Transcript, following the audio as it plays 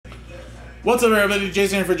What's up, everybody?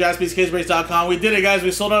 Jason here for JaspysCaseBreaks.com. We did it, guys. We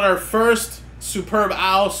sold out our first Superb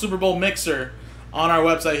Owl Super Bowl mixer on our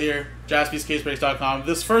website here, JaspysCaseBreaks.com.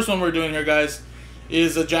 This first one we're doing here, guys,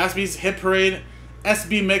 is a Jaspy's Hit Parade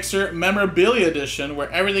SB Mixer Memorabilia Edition, where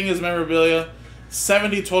everything is memorabilia.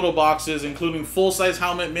 70 total boxes, including full-size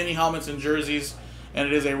helmet, mini helmets, and jerseys. And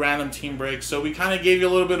it is a random team break. So we kind of gave you a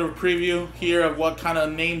little bit of a preview here of what kind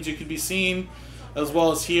of names you could be seeing, as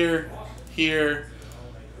well as here,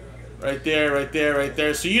 right there, right there, right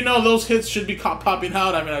there. So you know those hits should be popping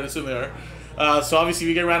out. I mean, I'd assume they are. So obviously, if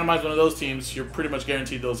you get randomized one of those teams, you're pretty much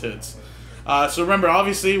guaranteed those hits. So remember,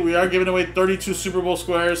 obviously, we are giving away 32 Super Bowl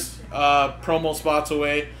squares, promo spots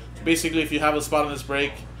away. So basically, if you have a spot in this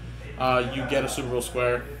break, you get a Super Bowl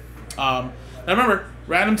square. Now remember,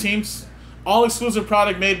 random teams, all exclusive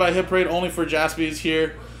product made by Hit Parade, only for Jaspys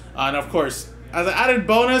here. And of course, as an added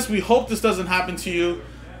bonus, we hope this doesn't happen to you.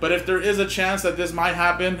 But if there is a chance that this might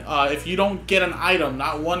happen, if you don't get an item,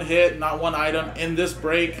 not one hit, not one item in this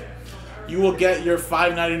break, you will get your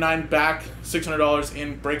 $5.99 back, $600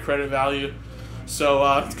 in break credit value. So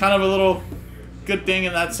it's kind of a little good thing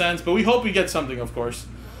in that sense. But we hope we get something, of course.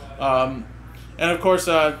 And of course,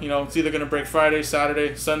 you know, it's either going to break Friday,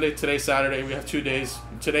 Saturday, Sunday. Today's Saturday. We have 2 days,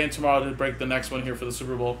 today and tomorrow, to break the next one here for the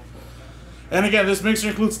Super Bowl. And again, this mixer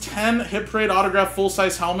includes 10 Hit Parade autographed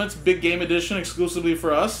full-size helmets, big game edition, exclusively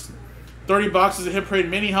for us. 30 boxes of Hit Parade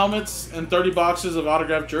mini helmets, and 30 boxes of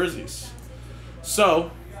autographed jerseys.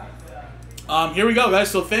 So, here we go,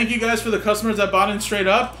 guys. So thank you guys for the customers that bought in straight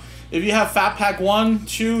up. If you have Fat Pack 1,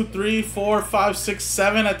 2, 3, 4, 5, 6,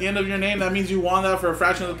 7 at the end of your name, that means you won that for a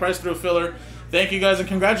fraction of the price through a filler. Thank you guys, and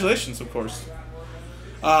congratulations, of course.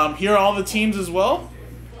 Here are all the teams as well.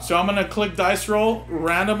 So I'm going to click Dice Roll,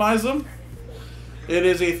 randomize them. It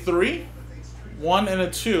is a 3, 1, and a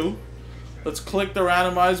 2. Let's click the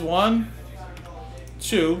randomize 1,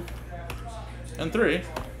 2, and 3.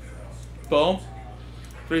 Boom.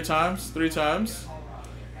 3 times, 3 times.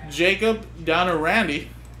 Jacob down to Randy.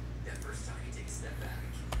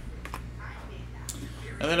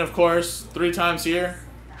 And then, of course, 3 times here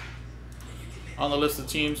on the list of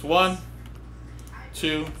teams. 1,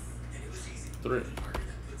 2, 3.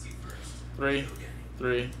 3,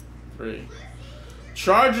 3, 3.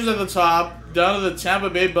 Chargers at the top, down to the Tampa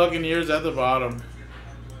Bay Buccaneers at the bottom.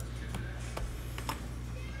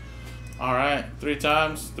 All right, 3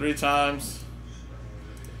 times, 3 times.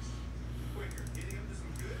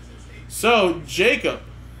 So, Jacob,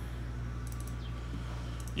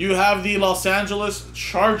 you have the Los Angeles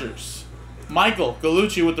Chargers. Michael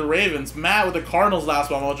Gallucci with the Ravens. Matt with the Cardinals last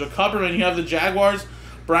one. Mojo Kupperman, you have the Jaguars.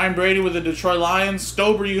 Brian Brady with the Detroit Lions.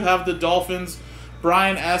 Stober, you have the Dolphins.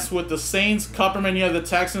 Brian S. with the Saints. Kupperman, you have the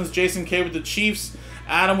Texans. Jason K. with the Chiefs.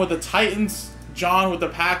 Adam with the Titans. John with the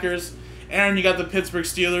Packers. Aaron, you got the Pittsburgh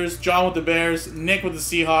Steelers. John with the Bears. Nick with the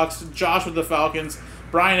Seahawks. Josh with the Falcons.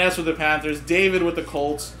 Brian S. with the Panthers. David with the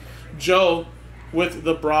Colts. Joe with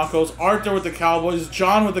the Broncos. Arthur with the Cowboys.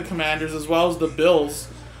 John with the Commanders, as well as the Bills.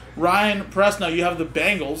 Ryan Presno, you have the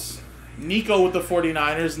Bengals. Nico with the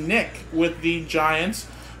 49ers. Nick with the Giants.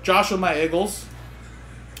 Josh with my Eagles.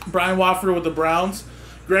 Brian Wofford with the Browns.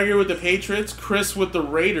 Gregory with the Patriots. Chris with the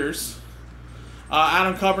Raiders.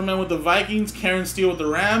 Adam Kupperman with the Vikings. Karen Steele with the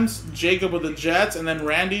Rams. Jacob with the Jets. And then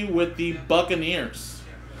Randy with the Buccaneers.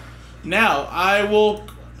 Now, I will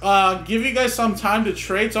give you guys some time to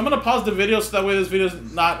trade. So I'm going to pause the video so that way this video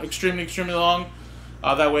is not extremely long.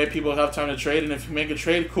 That way people have time to trade. And if you make a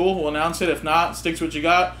trade, cool, we'll announce it. If not, stick to what you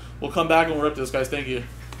got. We'll come back and we'll rip this, guys. Thank you.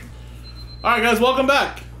 All right, guys, welcome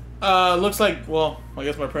back. Looks like, well, I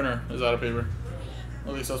guess my printer is out of paper.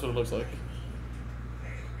 At least that's what it looks like.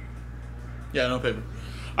 Yeah, no paper.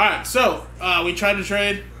 Alright, so, we tried to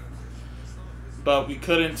trade, but we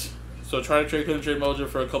couldn't. So, try to trade, couldn't trade Mojo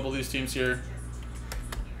for a couple of these teams here.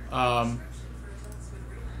 So,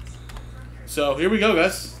 here we go,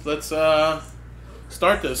 guys. Let's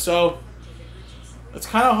start this. So, it's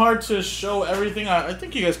kind of hard to show everything. I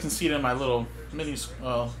think you guys can see it in my little mini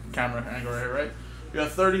camera angle right here, right? You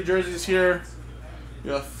have 30 jerseys here.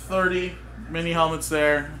 You have 30 mini helmets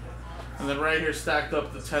there. And then right here stacked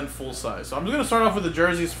up the 10 full size. So I'm just going to start off with the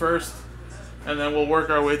jerseys first. And then we'll work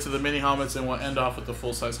our way to the mini helmets and we'll end off with the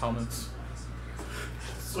full size helmets.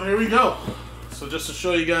 So here we go. So just to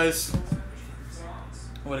show you guys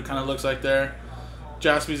what it kind of looks like there.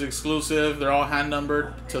 Jaspy's exclusive. They're all hand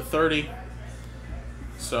numbered to 30.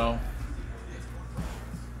 So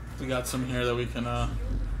we got some here that we can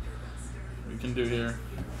do here.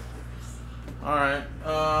 Alright,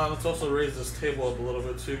 let's also raise this table up a little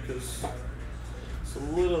bit too, because it's a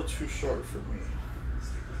little too short for me.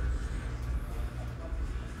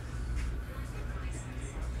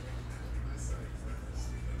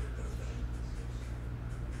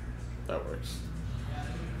 That works.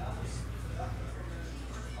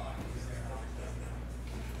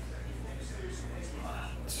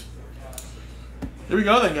 Here we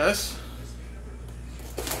go then, guys.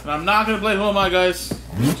 And I'm not going to play Who Am I, guys,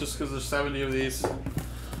 just because there's 70 of these. Or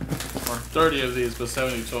 30 of these, but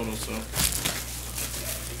 70 total, so.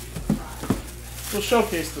 We'll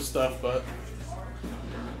showcase the stuff, but.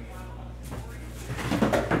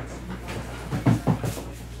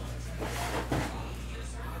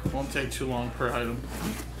 Won't take too long per item.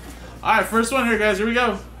 Alright, first one here, guys. Here we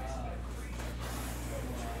go.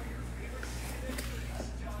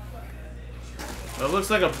 It looks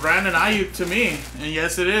like a Brandon Ayuk to me. And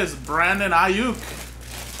yes, it is. Brandon Ayuk.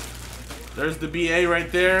 There's the BA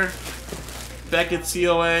right there. Beckett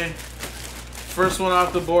COA. First one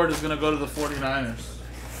off the board is going to go to the 49ers.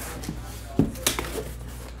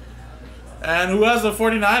 And who has the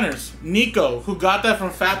 49ers? Nico, who got that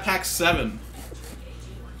from Fat Pack 7.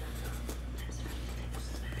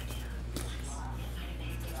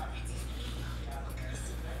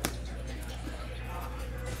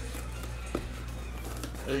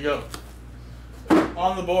 There you go.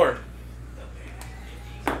 On the board.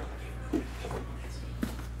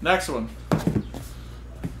 Next one.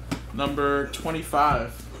 Number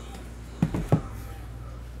 25.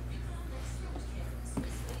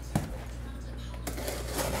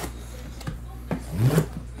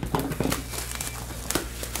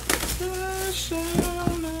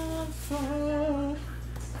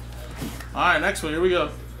 Alright, next one. Here we go.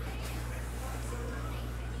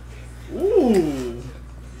 Ooh.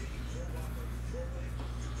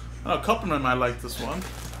 Oh, Kupperman might like this one. I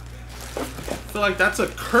feel like that's a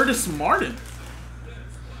Curtis Martin.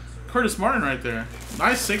 Curtis Martin right there.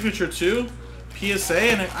 Nice signature too. PSA,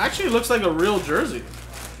 and it actually looks like a real jersey.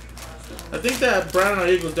 I think that Brandon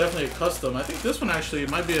Ayuk was definitely a custom. I think this one actually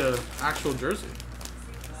might be an actual jersey.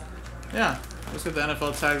 Yeah, looks like the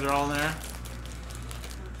NFL tags are all in there.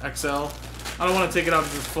 XL. I don't want to take it out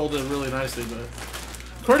because it's folded really nicely, but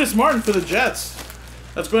Curtis Martin for the Jets.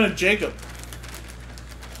 That's going to Jacob.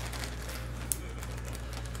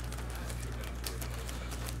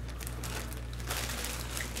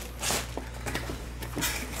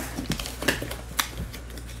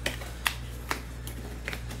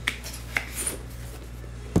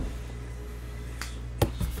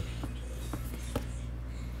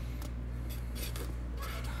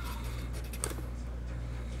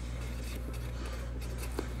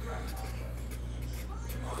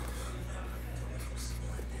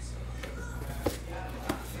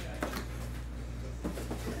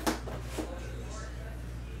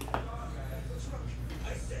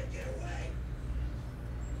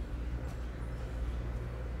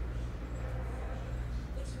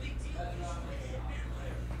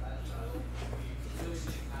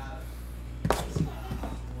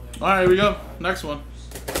 Alright, here we go. Next one.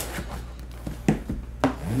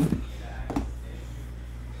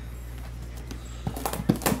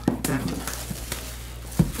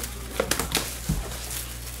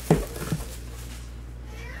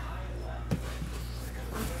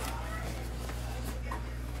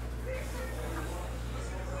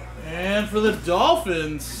 And for the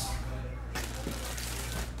Dolphins,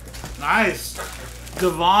 nice.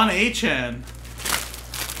 Devon Achane.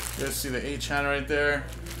 You guys see the Achane right there.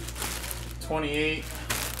 28.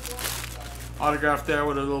 Autograph there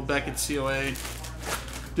with a little Beckett COA.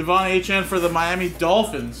 Devon Achane for the Miami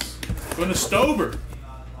Dolphins. Going to Stober.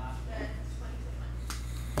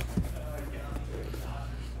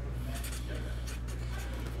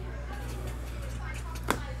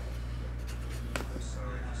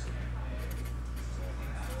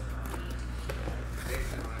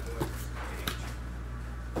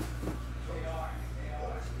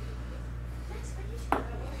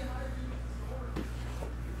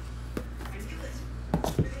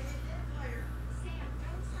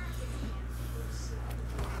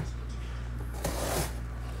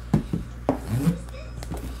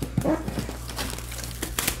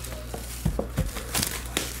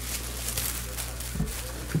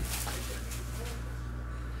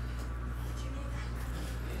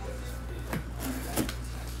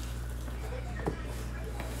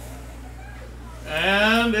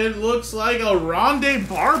 And it looks like a Rondé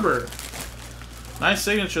Barber. Nice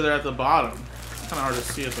signature there at the bottom. Kind of hard to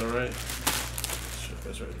see it though, right? Shit,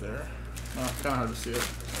 that's right there. Oh, kind of hard to see it.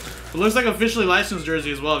 It looks like officially licensed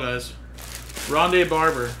jersey as well, guys. Rondé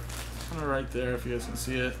Barber. Kind of right there if you guys can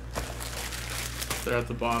see it. There at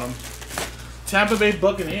the bottom. Tampa Bay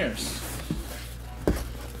Buccaneers.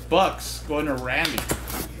 Bucks going to Randy.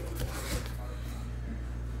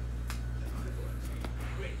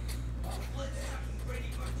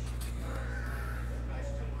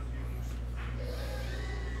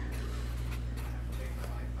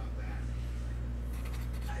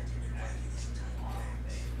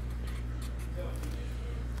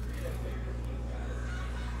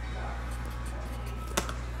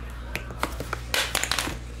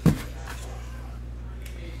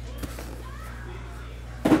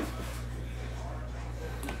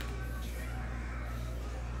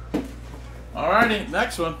 Alrighty,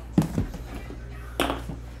 next one.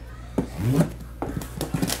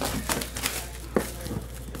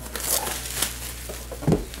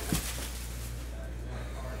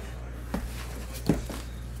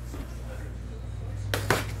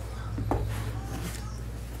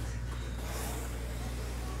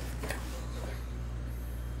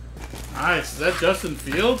 Nice. Is that Justin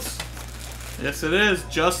Fields? Yes, it is.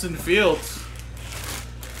 Justin Fields.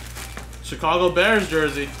 Chicago Bears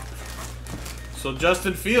jersey. So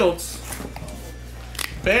Justin Fields.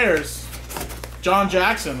 Bears. John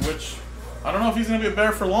Jackson, which I don't know if he's going to be a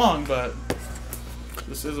Bear for long, but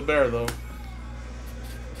this is a Bear, though.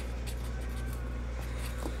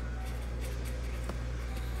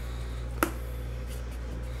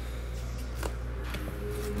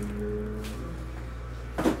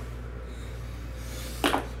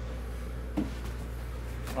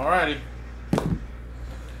 Alrighty.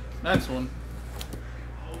 Next one.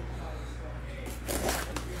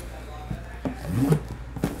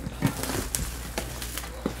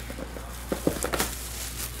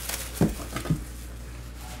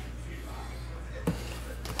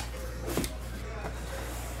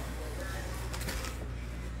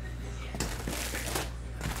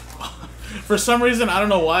 For some reason, I don't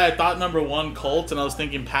know why, I thought number 1 Colts, and I was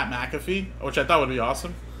thinking Pat McAfee, which I thought would be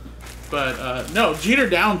awesome. But, no, Jeter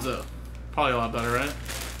Downs, though. Probably a lot better, right?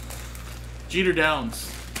 Jeter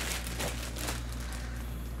Downs.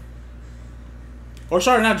 Or,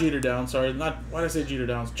 sorry, not Jeter Downs. Sorry, not... Why did I say Jeter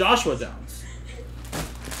Downs? Joshua Downs.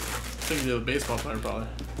 Thinking of the baseball player, probably.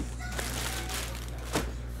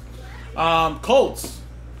 Colts.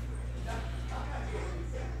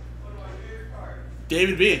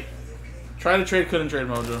 David B. Try to trade, couldn't trade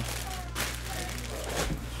Mojo.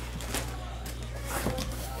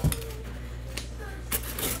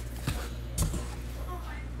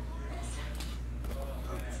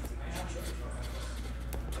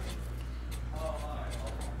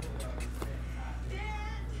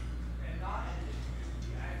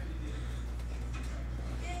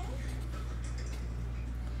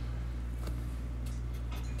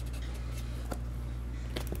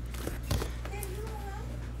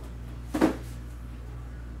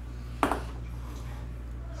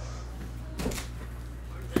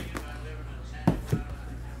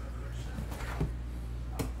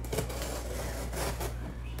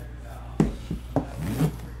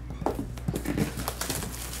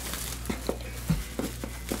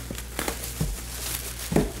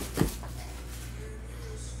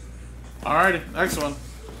 Alrighty, next one.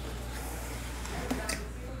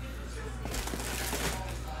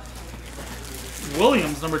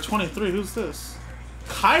 Williams, number 23. Who's this?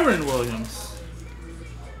 Kyron Williams.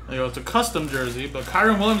 There you go. It's a custom jersey, but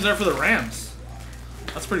Kyron Williams there for the Rams.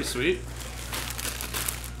 That's pretty sweet.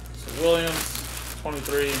 So Williams,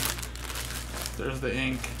 23. There's the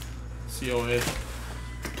ink. COA.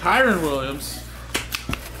 Kyron Williams.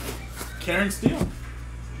 Karen Steele.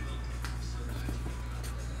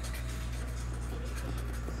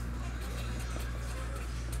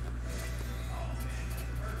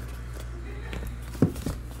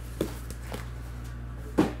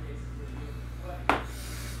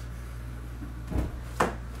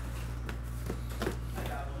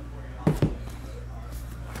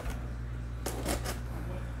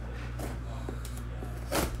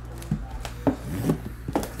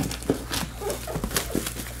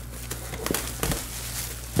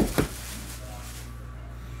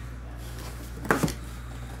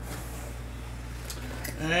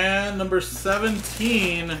 And number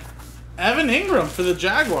 17, Evan Ingram for the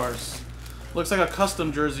Jaguars. Looks like a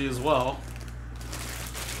custom jersey as well.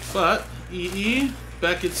 But EE,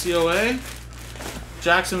 Beckett COA,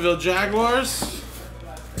 Jacksonville Jaguars,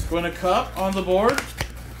 win a cup on the board.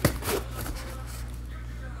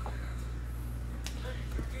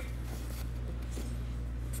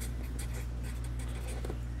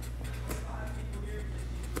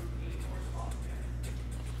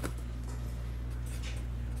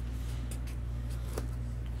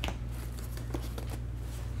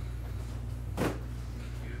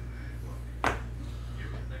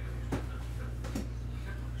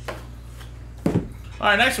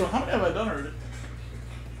 Alright, next one. How many have I done already?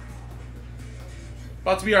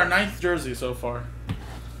 About to be our 9th jersey so far.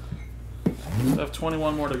 I have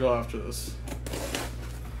 21 more to go after this.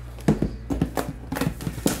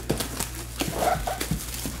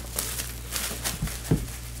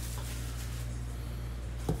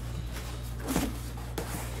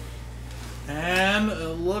 And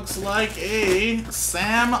it looks like a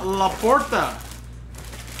Sam Laporta.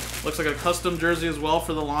 Looks like a custom jersey as well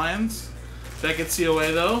for the Lions. Beckett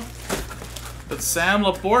COA though. But Sam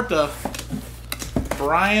Laporta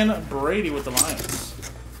Brian Brady with the Lions.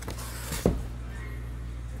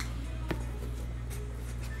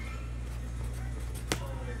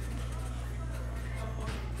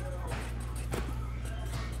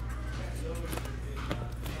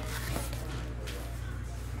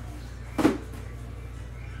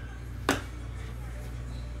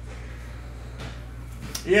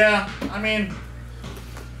 Yeah, I mean,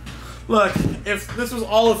 look, if this was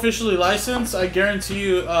all officially licensed, I guarantee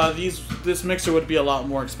you this mixer would be a lot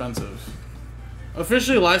more expensive.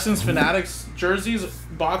 Officially licensed Fanatics jerseys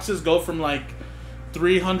boxes go from like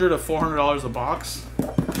 $300 to $400 a box,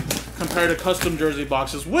 compared to custom jersey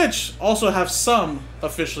boxes, which also have some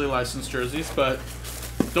officially licensed jerseys, but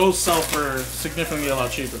those sell for significantly a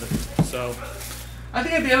lot cheaper. So, I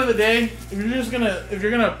think at the end of the day, if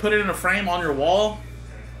you're gonna put it in a frame on your wall,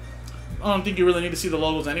 I don't think you really need to see the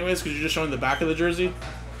logos anyways, because you're just showing the back of the jersey.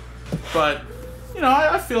 But, you know,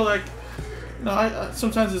 I feel like, you know,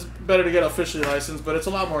 sometimes it's better to get officially licensed, but it's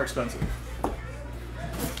a lot more expensive.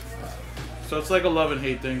 So it's like a love and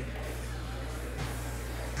hate thing.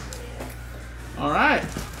 All right.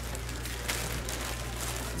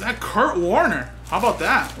 Is that Kurt Warner? How about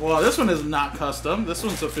that? Well, this one is not custom. This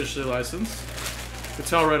one's officially licensed. You can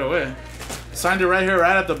tell right away. Signed it right here,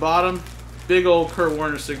 right at the bottom. Big old Kurt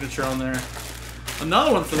Warner signature on there.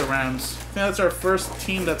 Another one for the Rams. I think that's our first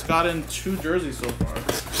team that's gotten 2 jerseys so far.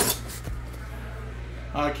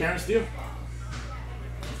 Karen Steele.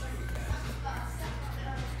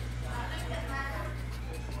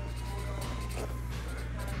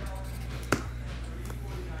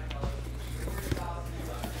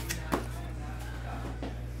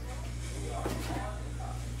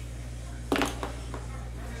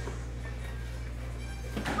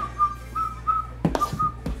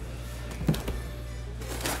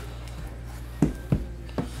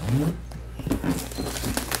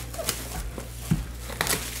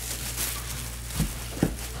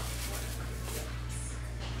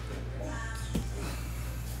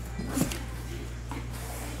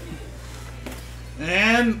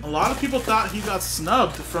 And a lot of people thought he got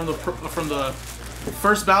snubbed from the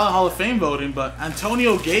first ballot Hall of Fame voting, but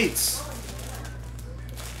Antonio Gates.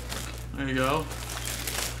 There you go.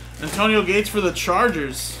 Antonio Gates for the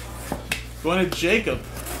Chargers. Going to Jacob.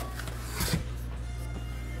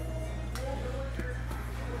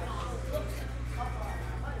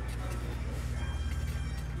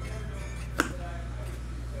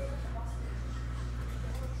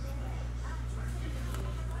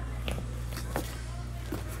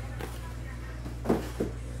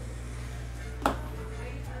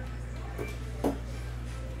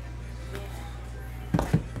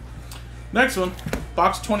 Next one,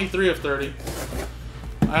 box 23 of 30.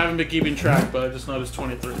 I haven't been keeping track, but I just noticed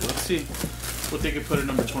 23. Let's see what they could put at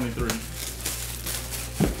number 23.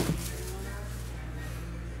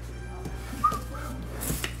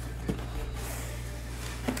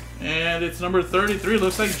 And it's number 33.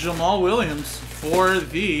 Looks like Jamal Williams for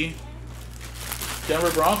the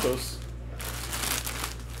Denver Broncos.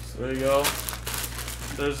 So there you go.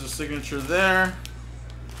 There's the signature there.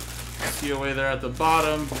 COA there at the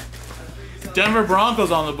bottom. Denver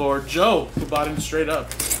Broncos on the board. Joe, who bought him straight up.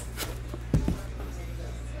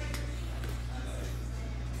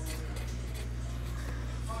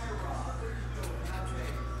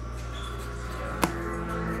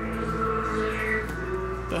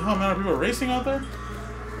 The hell, man, are people racing out there?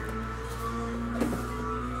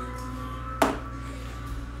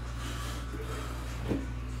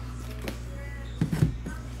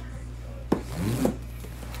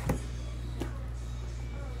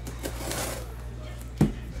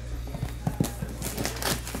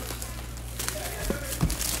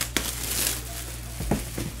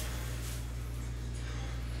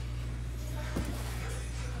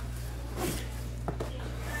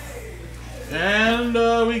 And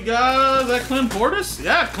we got, is that Clint Portis?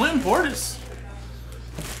 Yeah, Clint Portis.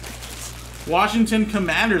 Washington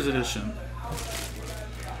Commanders edition.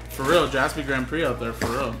 For real, Jaspy Grand Prix out there,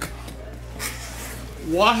 for real.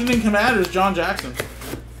 Washington Commanders, John Jackson.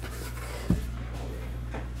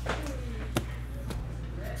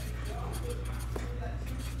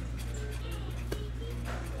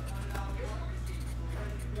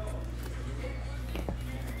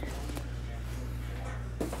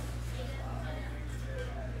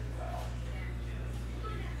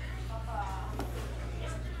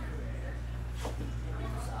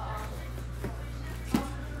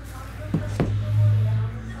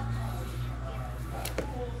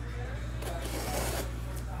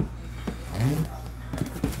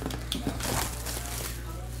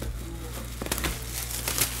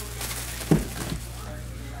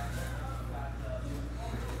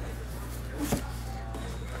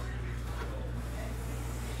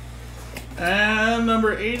 And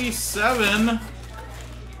number 87.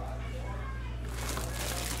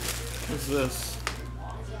 What's this?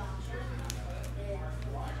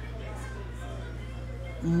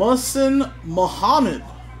 Muhsin Muhammad.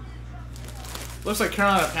 Looks like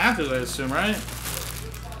Carolina Panthers, I assume, right?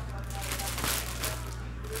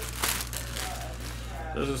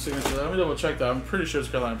 There's a signature. Let me double check that. I'm pretty sure it's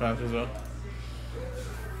Carolina Panthers, though.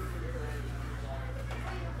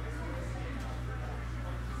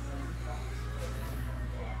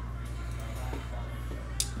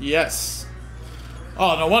 Yes.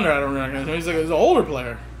 Oh, no wonder I don't recognize him. He's an older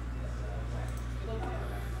player.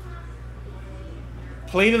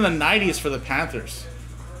 Played in the 90s for the Panthers.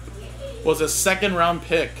 Was a second-round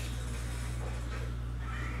pick.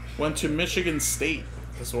 Went to Michigan State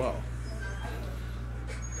as well.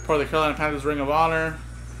 Part of the Carolina Panthers Ring of Honor.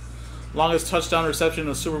 Longest touchdown reception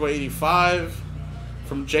in Super Bowl 85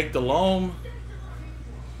 from Jake Delhomme.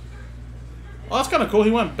 Well, that's kind of cool.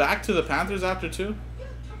 He went back to the Panthers after, too.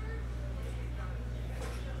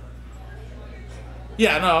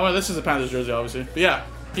 Yeah, no, well, this is a Panthers jersey, obviously. But yeah,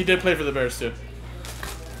 he did play for the Bears, too.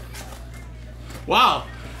 Wow.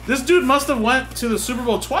 This dude must have went to the Super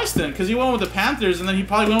Bowl twice then, because he went with the Panthers, and then he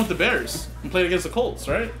probably went with the Bears and played against the Colts,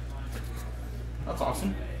 right? That's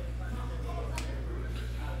awesome.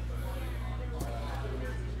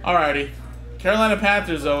 Alrighty. Carolina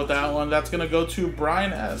Panthers, though, with that one. That's going to go to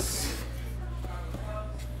Brian S.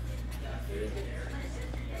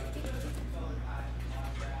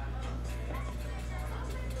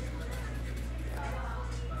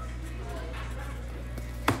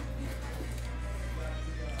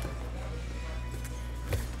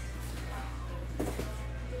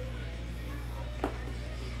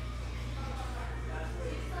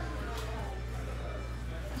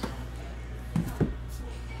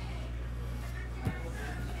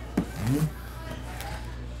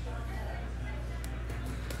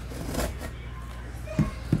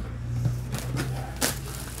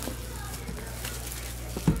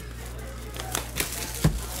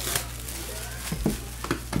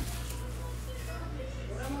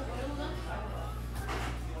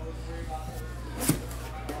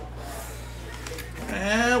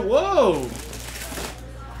 And whoa!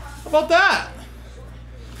 How about that?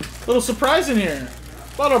 A little surprise in here.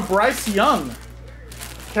 How about a Bryce Young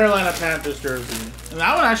Carolina Panthers jersey? And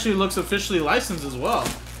that one actually looks officially licensed as well.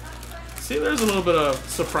 See, there's a little bit of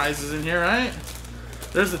surprises in here, right?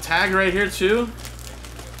 There's the tag right here too.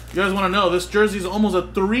 You guys want to know, this jersey is almost a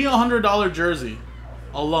 $300 jersey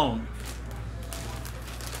alone.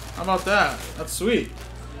 How about that? That's sweet.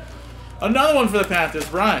 Another one for the Panthers,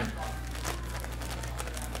 Brian.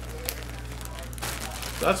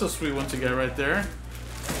 That's a sweet one to get right there.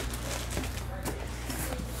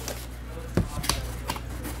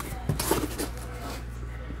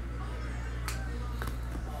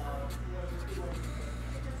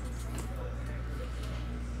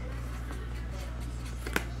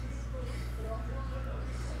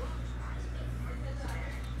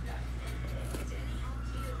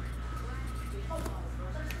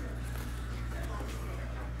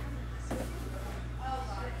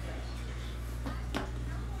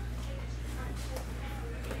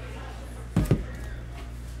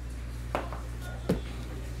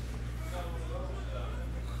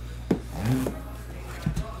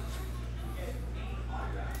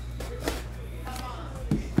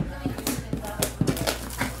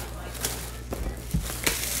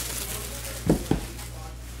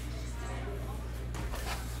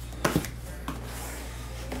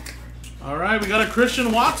 Alright, we got a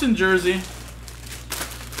Christian Watson jersey.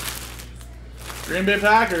 Green Bay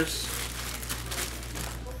Packers.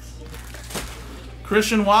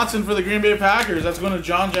 Christian Watson for the Green Bay Packers. That's going to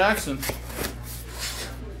John Jackson.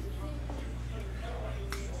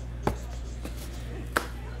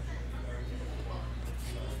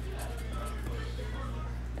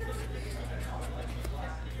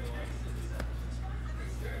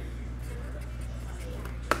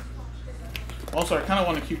 Also, I kind of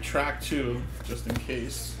want to keep track too, just in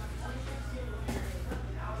case.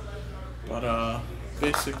 But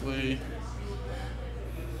basically,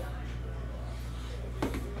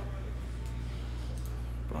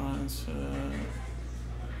 Brian said.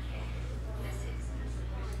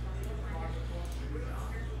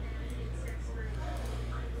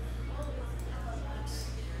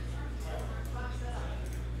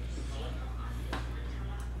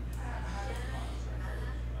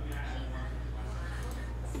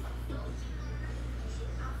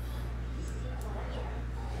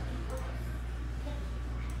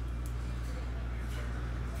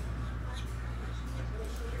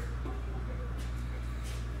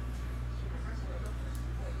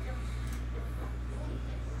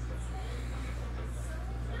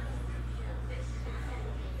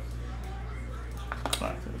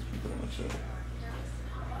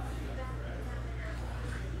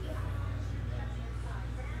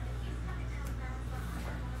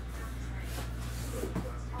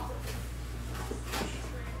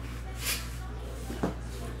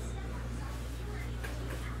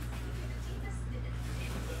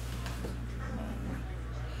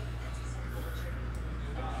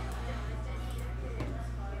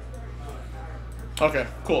 Okay,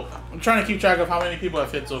 cool. I'm trying to keep track of how many people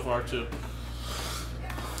I've hit so far, too.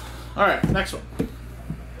 Alright, next one.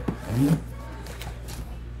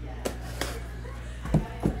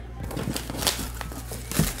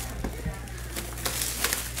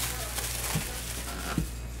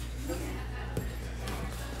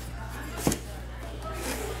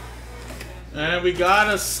 And we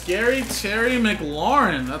got a Scary Terry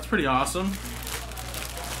McLaurin. That's pretty awesome.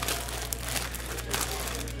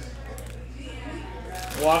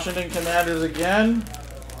 Washington Commanders again.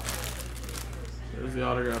 There's the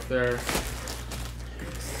autograph there.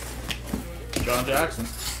 John Jackson.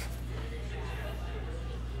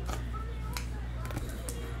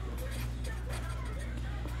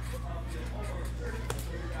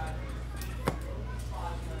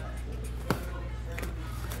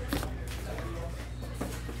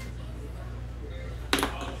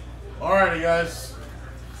 Alrighty, guys.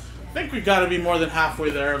 I think we got to be more than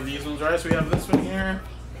halfway there of these ones, right? So we have this one here.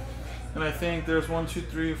 And I think there's 1, 2,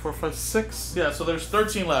 3, 4, 5, 6. Yeah, so there's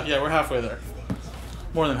 13 left. Yeah, we're halfway there.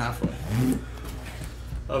 More than halfway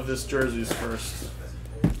of this jersey's first.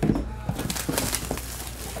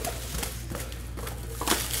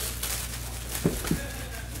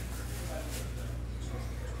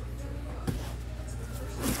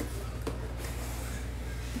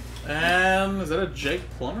 And is that a Jake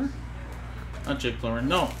Plummer? Not Jake Plummer,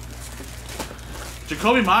 no.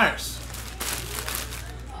 Jacoby Myers.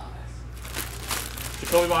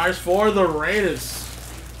 Jacoby Myers for the Raiders.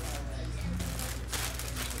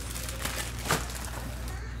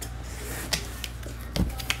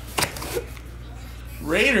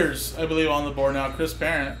 Raiders, I believe, on the board now. Chris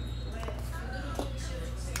Parent.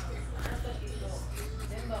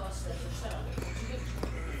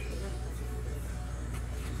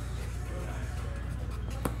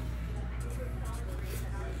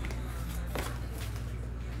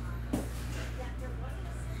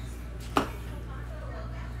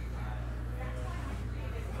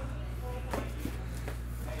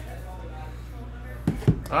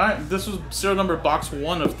 Alright, this was serial number box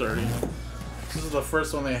 1 of 30. This is the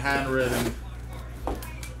first one they handwritten,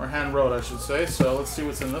 or hand wrote, I should say. So let's see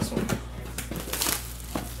what's in this one.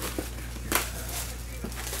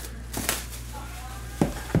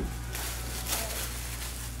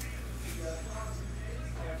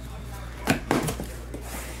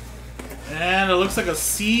 And it looks like a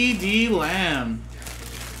CD Lamb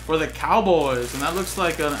for the Cowboys, and that looks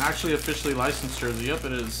like an actually officially licensed jersey. Yep,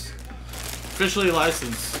 it is. Officially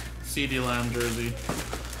licensed CD Lamb jersey.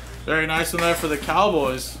 Very nice one there for the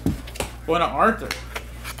Cowboys. Going to Arthur.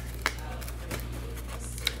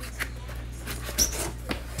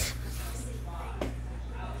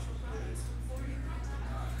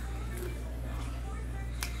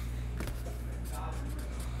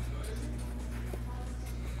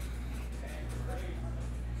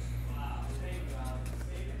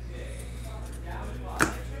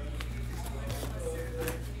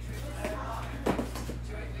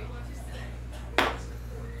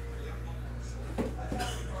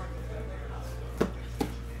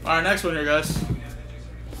 Alright, next one here, guys.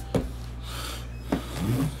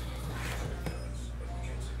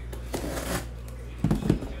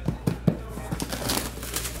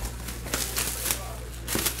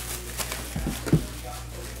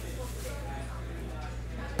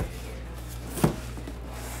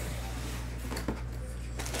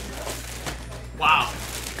 Wow.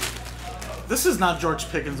 This is not George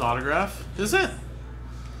Pickens' autograph, is it?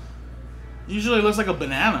 Usually it looks like a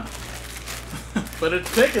banana. But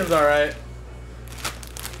it's Pickens, alright.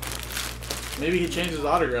 Maybe he changed his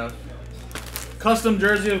autograph. Custom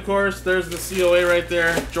jersey, of course. There's the COA right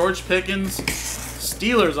there. George Pickens.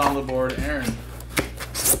 Steelers on the board. Aaron.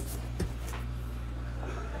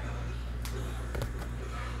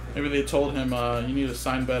 Maybe they told him, you need to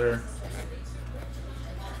sign better,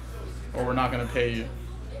 or we're not going to pay you.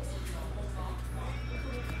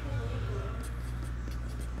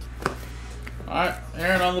 Alright,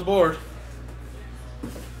 Aaron on the board.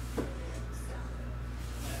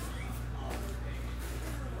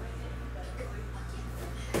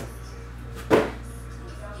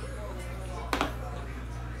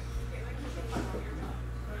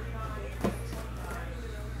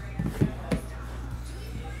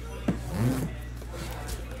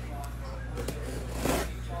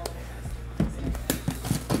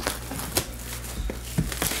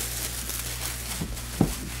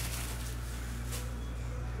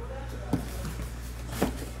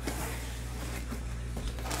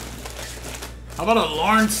 How about a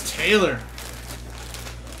Lawrence Taylor? I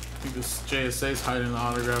think this JSA is hiding the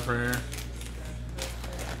autograph right here.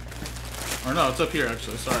 Or no, it's up here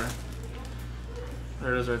actually, sorry.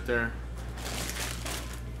 There it is right there.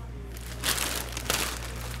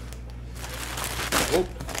 Oh,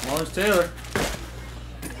 Lawrence Taylor.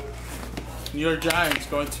 New York Giants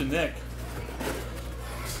going to Nick.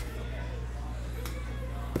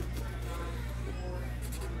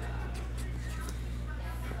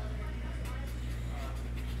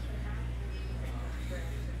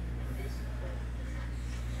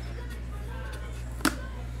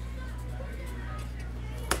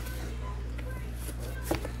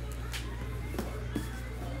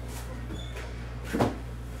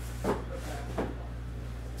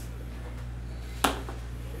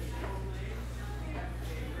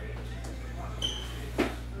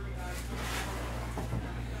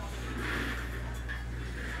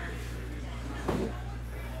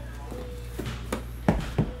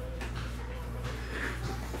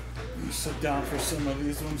 Sit down for some of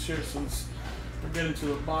these ones here since we're getting to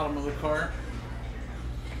the bottom of the cart.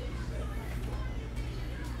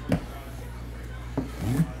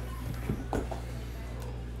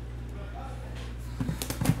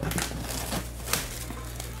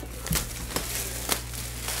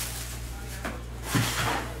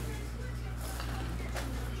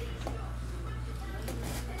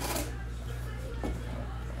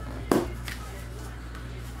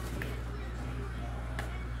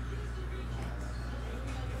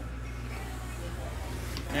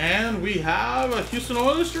 And we have a Houston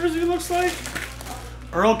Oilers jersey, it looks like.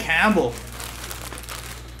 Earl Campbell.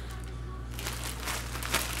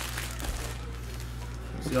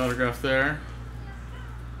 There's the autograph there.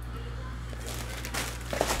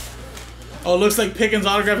 Oh, it looks like Pickens'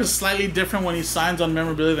 autograph is slightly different when he signs on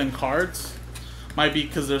memorabilia than cards. Might be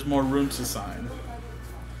because there's more room to sign.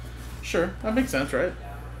 Sure, that makes sense, right?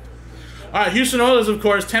 Alright, Houston Oilers, of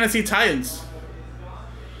course, Tennessee Titans.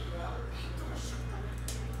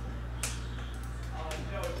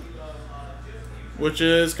 Which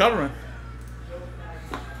is Coverman.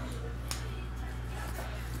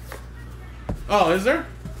 Oh, is there?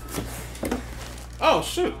 Oh,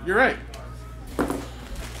 shoot, you're right.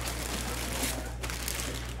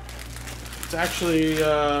 It's actually,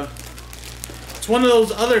 it's one of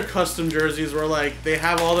those other custom jerseys where, like, they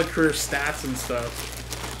have all the career stats and stuff.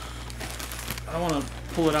 I don't want to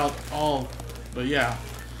pull it out all, but yeah.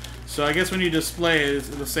 So I guess when you display it,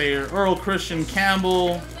 it'll say Earl Christian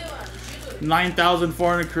Campbell,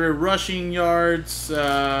 9,400 career rushing yards,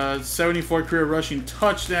 74 career rushing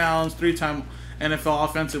touchdowns, 3-time NFL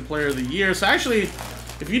Offensive Player of the Year. So actually,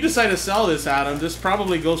 if you decide to sell this, Adam, this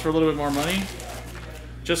probably goes for a little bit more money.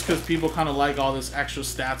 Just because people kind of like all this extra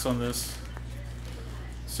stats on this.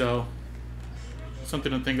 So,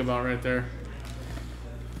 something to think about right there.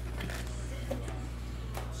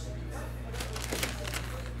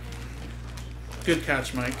 Good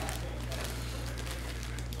catch, Mike.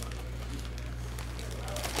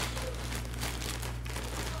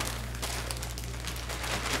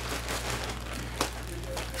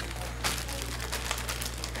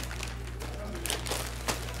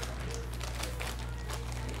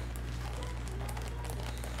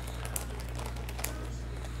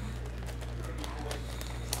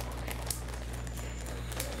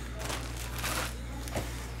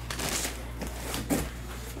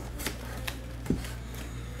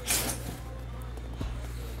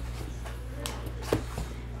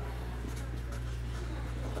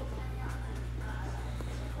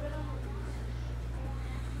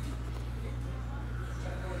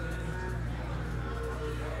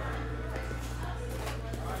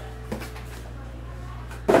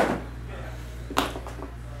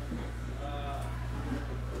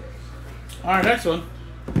 Alright, next one.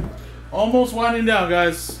 Almost winding down,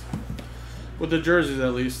 guys. With the jerseys,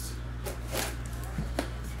 at least.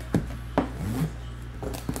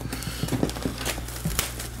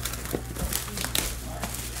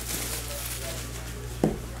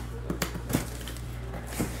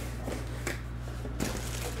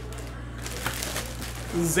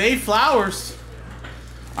 Zay Flowers.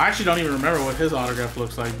 I actually don't even remember what his autograph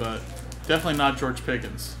looks like, but definitely not George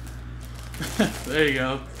Pickens. There you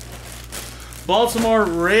go. Baltimore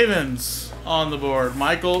Ravens on the board.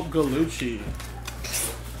 Michael Gallucci.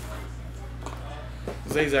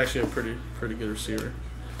 Zay's actually a pretty good receiver.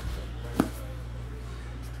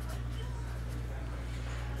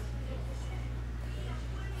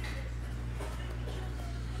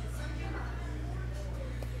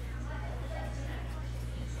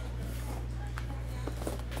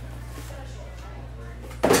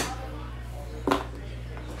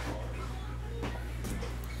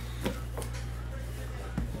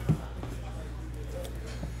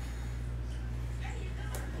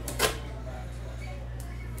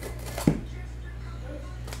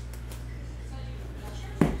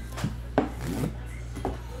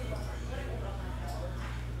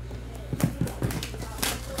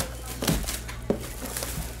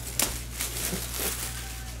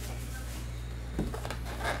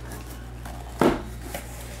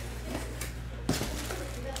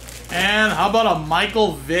 And how about a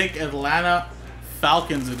Michael Vick Atlanta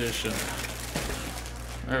Falcons edition?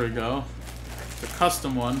 There we go. It's a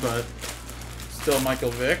custom one, but still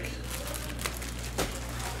Michael Vick.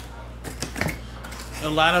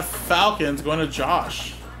 Atlanta Falcons going to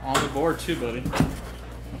Josh. On the board too, buddy.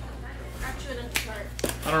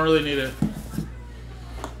 I don't really need it.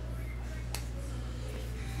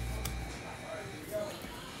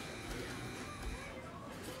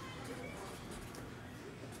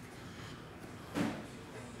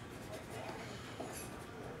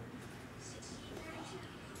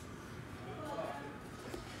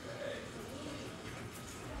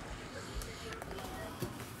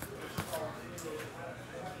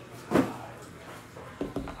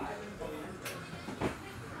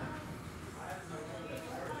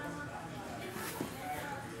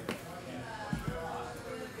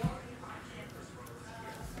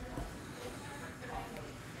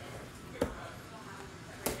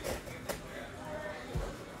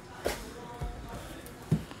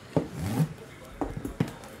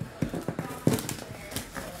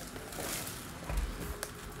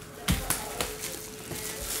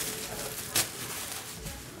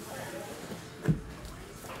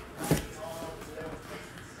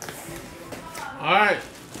 Alright,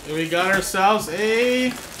 we got ourselves a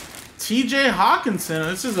TJ Hawkinson.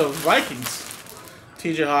 This is a Vikings.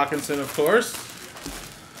 TJ Hawkinson, of course.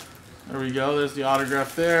 There we go. There's the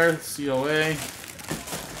autograph there. COA.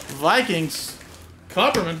 Vikings.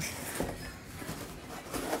 Copperman.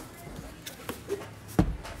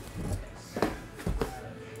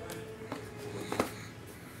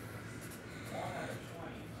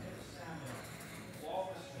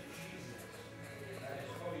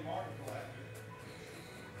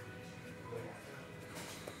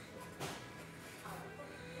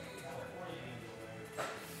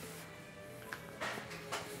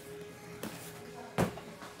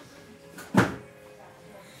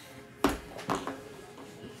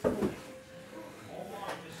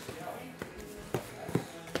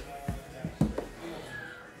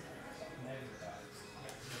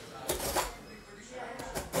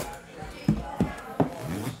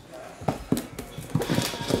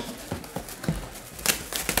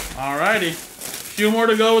 Alrighty. A few more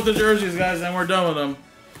to go with the jerseys, guys, then we're done with them.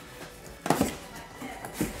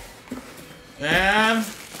 And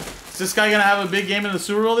is this guy going to have a big game in the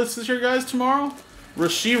Super Bowl this year, guys, tomorrow?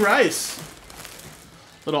 Rashee Rice.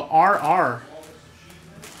 Little RR.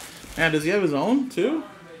 And does he have his own, too?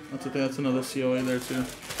 That's okay, that's another COA there, too.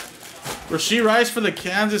 Rashee Rice for the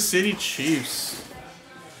Kansas City Chiefs.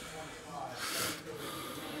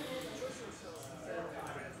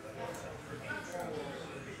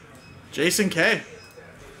 Jason K.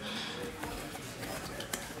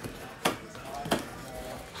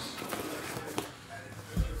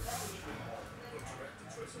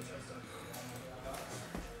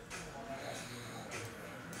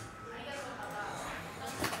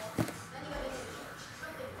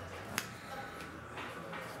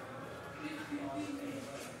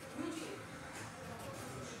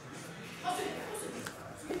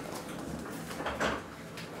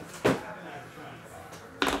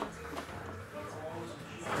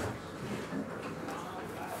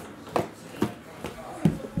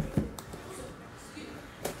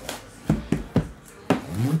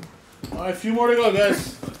 Alright, a few more to go,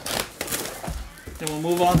 guys. Then we'll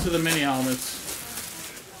move on to the mini helmets.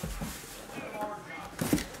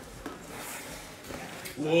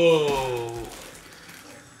 Whoa.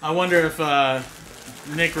 I wonder if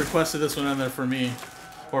Nick requested this one in there for me.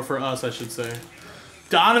 Or for us, I should say.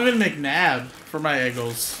 Donovan McNabb for my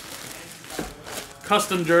Eagles.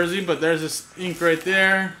 Custom jersey, but there's this ink right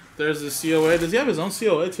there. There's the COA. Does he have his own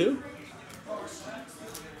COA too?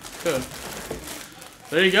 Good.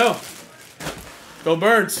 There you go. Go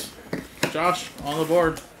Birds. Josh, on the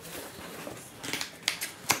board.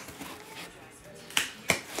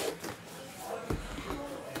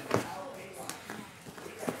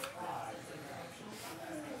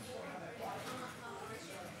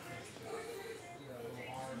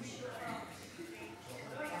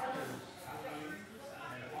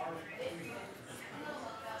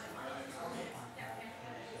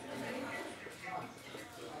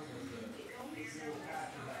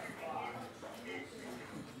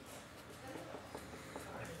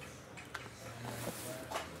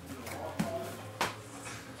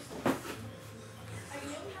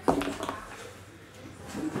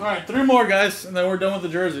 All right, 3 more, guys, and then we're done with the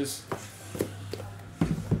jerseys.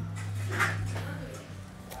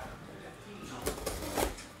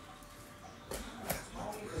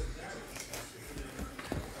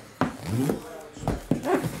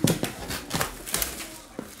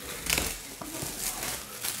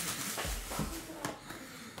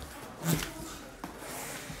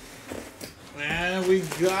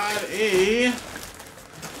 got a...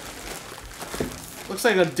 Looks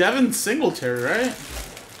like a Devin Singletary, right?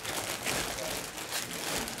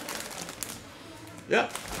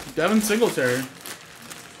 Yep, Devin Singletary. And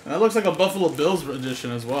that looks like a Buffalo Bills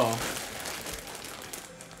edition as well.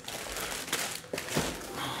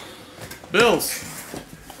 Bills.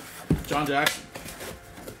 John Jackson.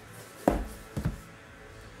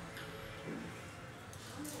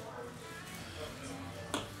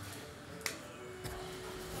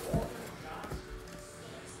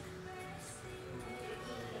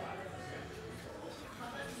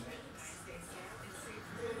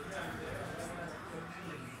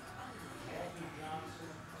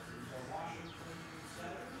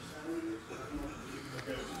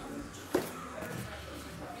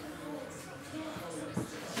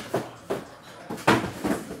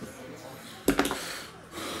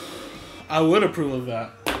 I would approve of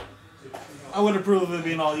that. I would approve of it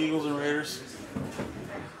being all Eagles and Raiders.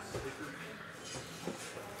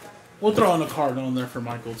 We'll throw in a Cardinal in there for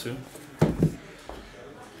Michael, too.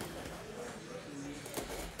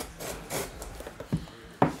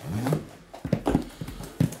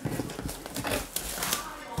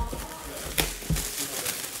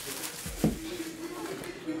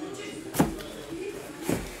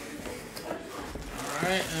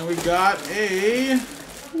 Alright, and we got a...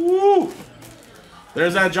 Woo!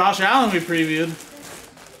 There's that Josh Allen we previewed.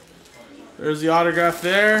 There's the autograph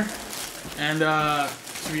there. And to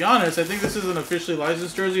be honest, I think this is an officially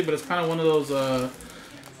licensed jersey, but it's kind of one of those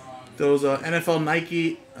NFL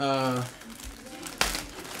Nike, I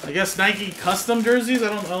guess Nike custom jerseys. I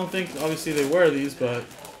don't think obviously they wear these, but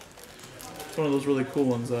it's one of those really cool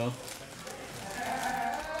ones though.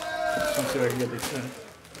 Let's see if I can get these in.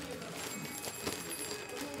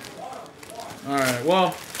 Alright,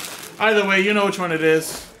 well, either way, you know which one it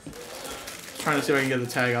is. Trying to see if I can get the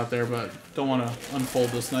tag out there, but don't want to unfold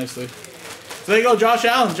this nicely. So there you go, Josh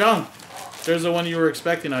Allen, John. There's the one you were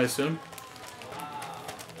expecting, I assume.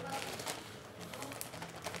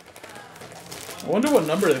 I wonder what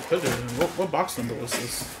number they put it in. What box number was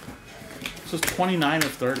this? This was 29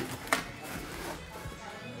 of 30.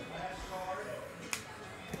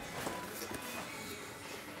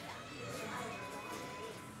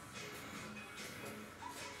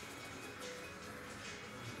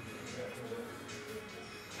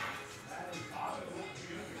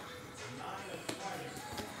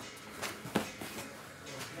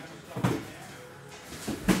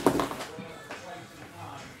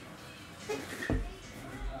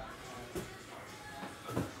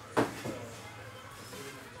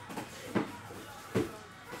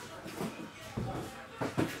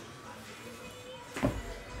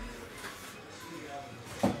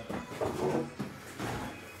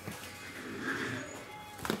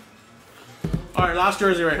 Alright, last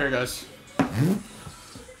jersey right here, guys.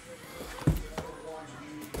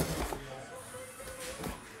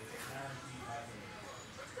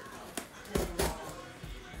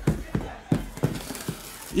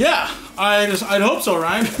 Yeah, I'd hope so,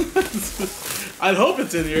 Ryan. I'd hope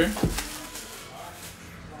it's in here.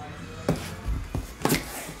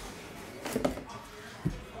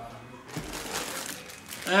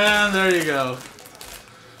 And there you go.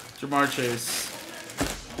 Jamar Chase.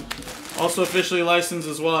 Also officially licensed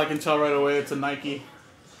as well. I can tell right away it's a Nike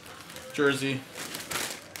jersey.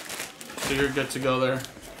 So you're good to go there.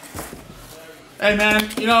 Hey man,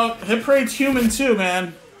 you know, Hit Parade's human too,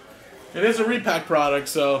 man. It is a repack product,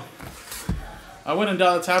 so I wouldn't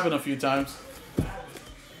doubt it's happened a few times.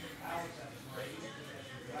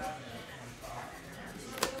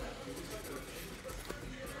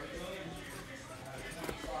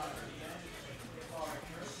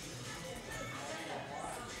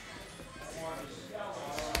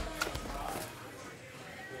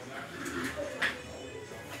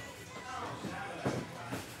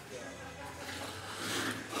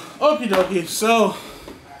 Okie dokie, so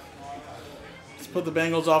let's put the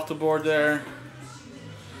Bengals off the board there.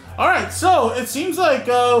 Alright, so it seems like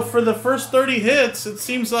for the first 30 hits, it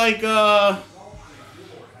seems like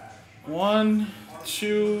 1,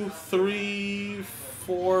 2, 3,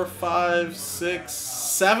 4, 5, 6,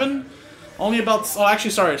 7. Only about, oh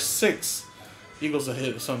actually sorry, 6 Eagles a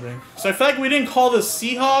hit or something. So I feel like we didn't call the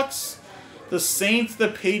Seahawks, the Saints, the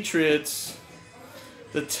Patriots,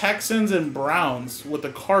 the Texans and Browns with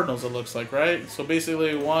the Cardinals, it looks like, right? So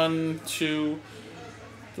basically 1, 2,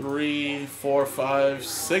 3, 4, 5,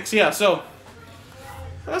 6. Yeah, so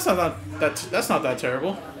that's not that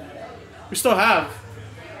terrible. We still have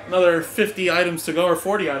another 50 items to go, or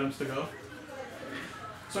 40 items to go.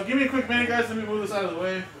 So give me a quick minute, guys. Let me move this out of the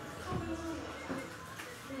way.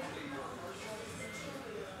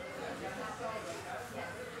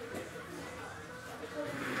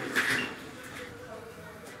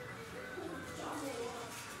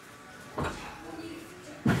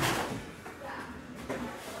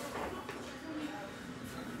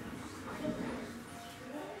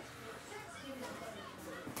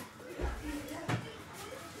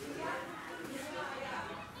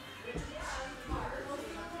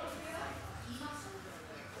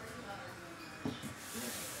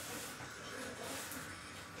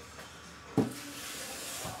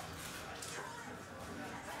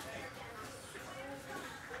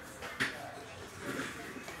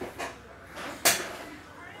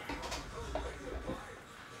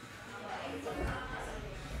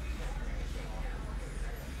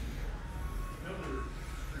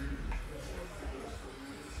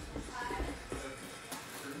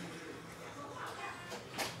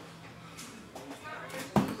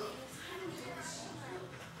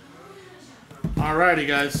 Alrighty,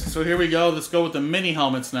 guys. So here we go. Let's go with the mini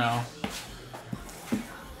helmets now.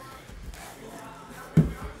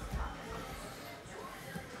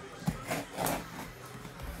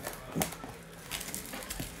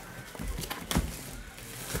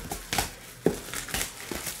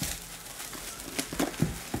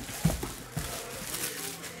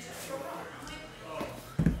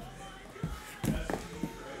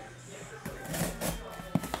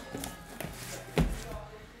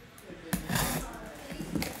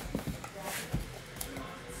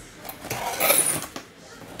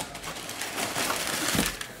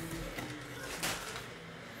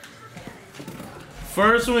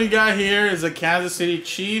 First one we got here is the Kansas City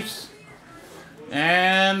Chiefs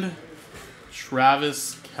and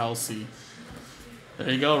Travis Kelce. There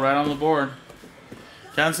you go, right on the board.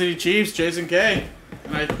 Kansas City Chiefs, Jason K.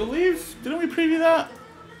 And I believe, didn't we preview that?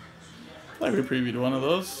 I thought we previewed one of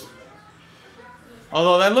those.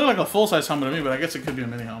 Although that looked like a full-size helmet to me, but I guess it could be a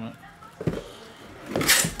mini helmet.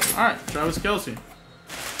 Alright, Travis Kelce.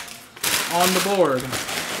 On the board.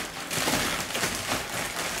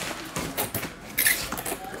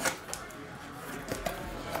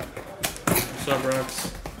 What's up,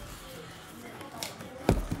 Rex?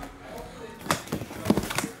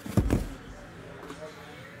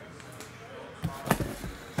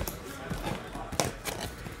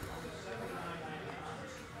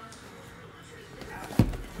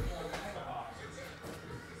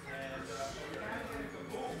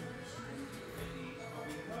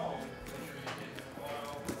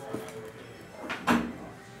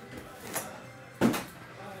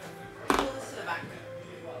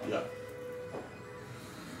 Yeah.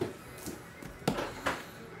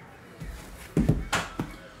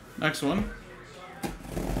 Next one.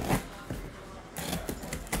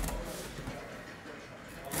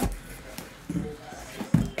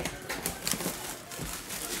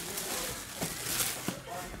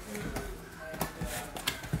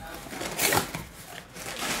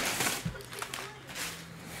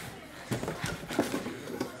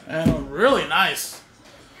 And a really nice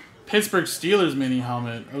Pittsburgh Steelers mini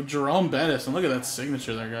helmet of Jerome Bettis. And look at that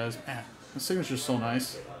signature there, guys. Man, the signature's so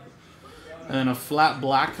nice. And then a flat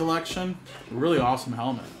black collection. Really awesome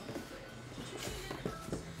helmet.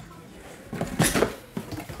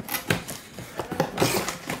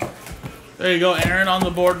 There you go, Aaron on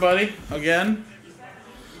the board, buddy. Again.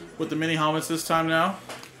 With the mini helmets this time now.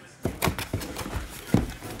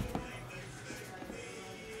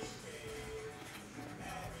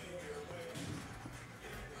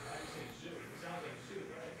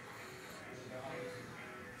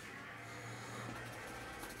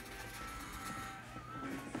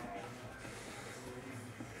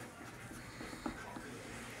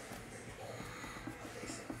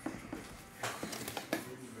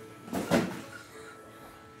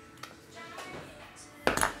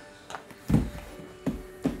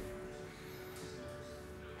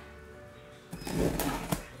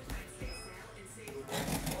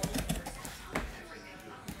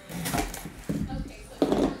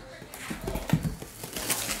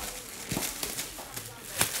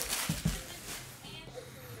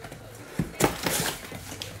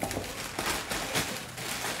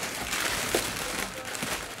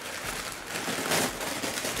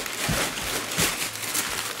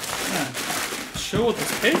 Chill with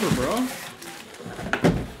this paper, bro.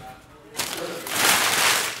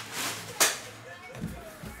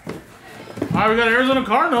 Alright, we got Arizona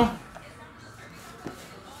Cardinal.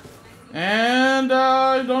 And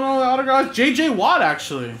I don't know the autograph. JJ Watt,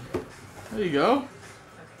 actually. There you go.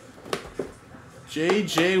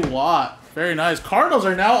 JJ Watt. Very nice. Cardinals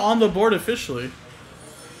are now on the board officially.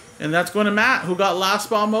 And that's going to Matt, who got Last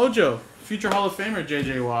Spot Mojo. Future Hall of Famer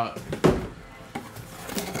JJ Watt.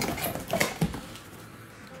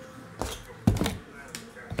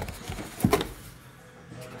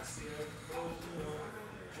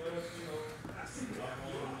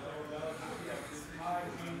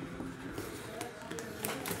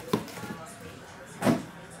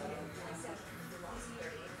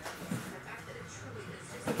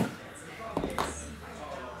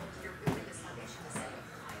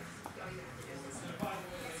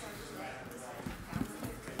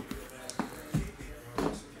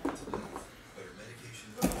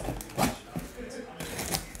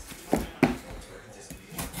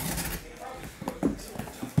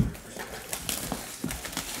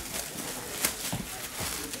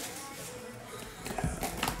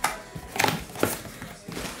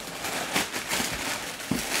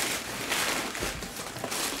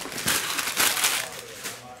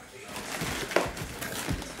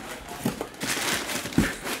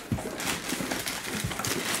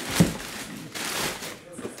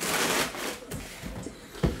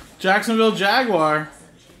 Jacksonville Jaguar.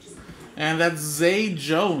 And that's Zay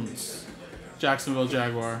Jones. Jacksonville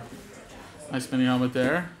Jaguar. Nice mini helmet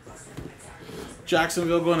there.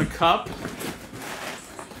 Jacksonville going to Cup.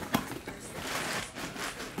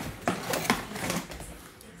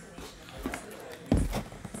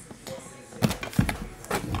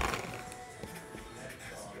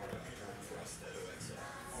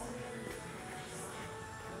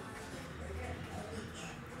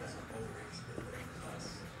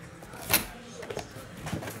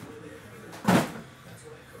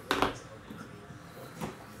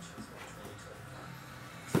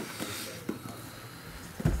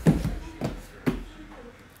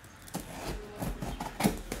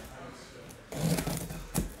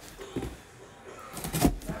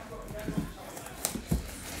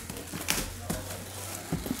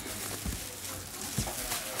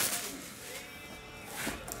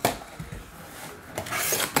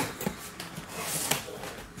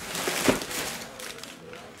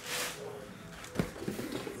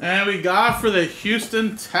 And we got for the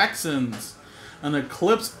Houston Texans an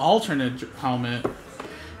Eclipse alternate helmet.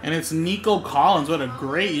 And it's Nico Collins. What a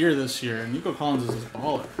great year this year. Nico Collins is a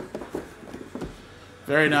baller.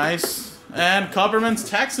 Very nice. And Kupperman's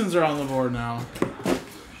Texans are on the board now.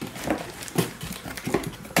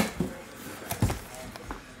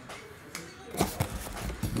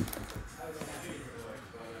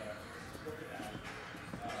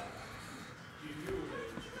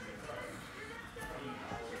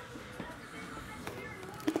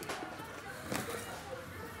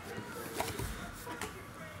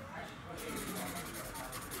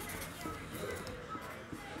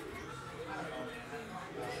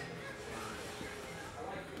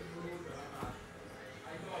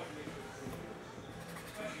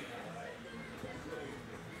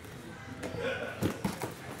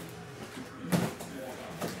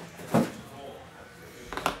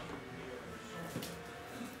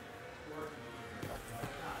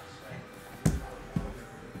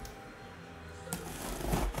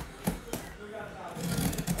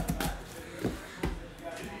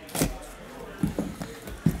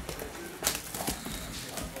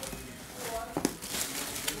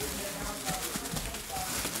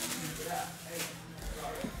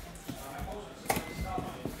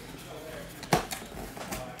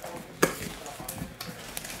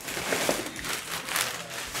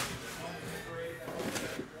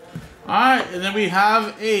 Alright, and then we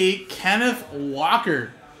have a Kenneth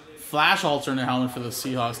Walker Flash alternate helmet for the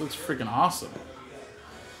Seahawks. Looks freaking awesome.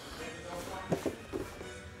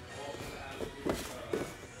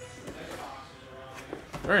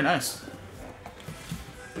 Very nice.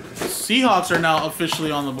 Seahawks are now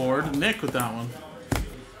officially on the board. Nick with that one.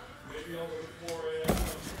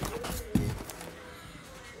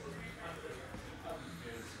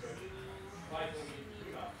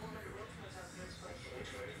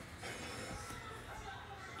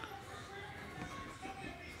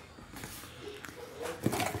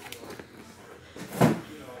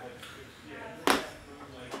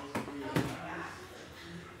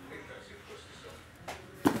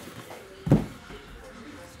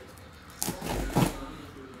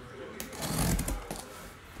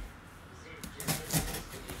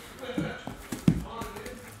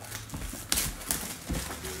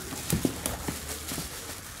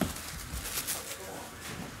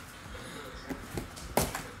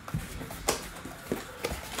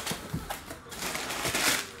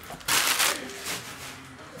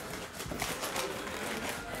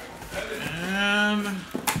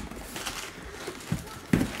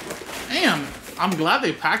 Damn, I'm glad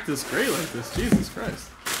they packed this great like this. Jesus Christ.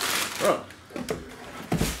 Bro.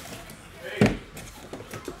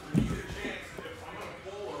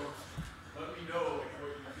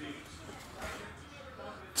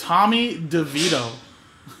 Tommy DeVito.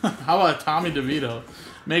 How about Tommy DeVito?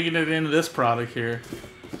 Making it into this product here.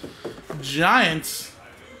 Giants.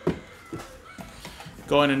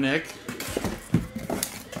 Going to Nick.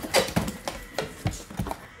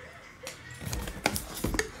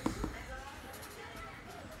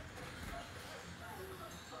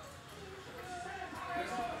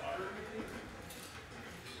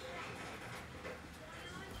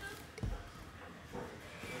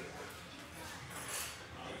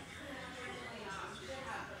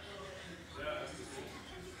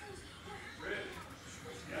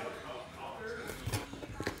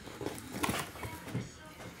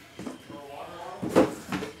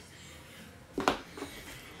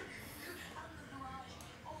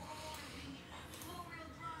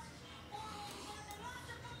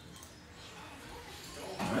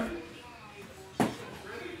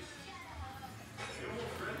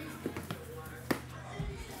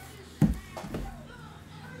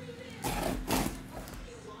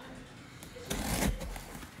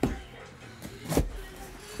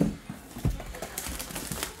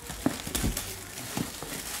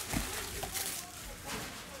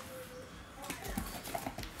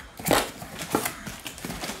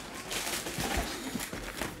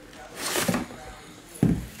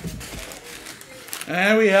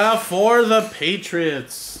 we have for the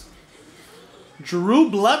Patriots,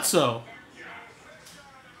 Drew Bledsoe.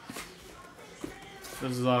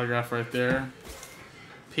 This is autograph right there.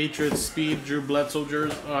 Patriots Speed, Drew Bledsoe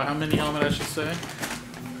jersey. How many helmet, I should say.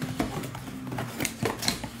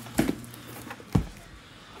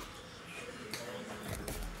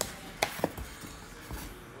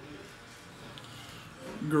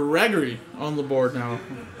 Gregory on the board now.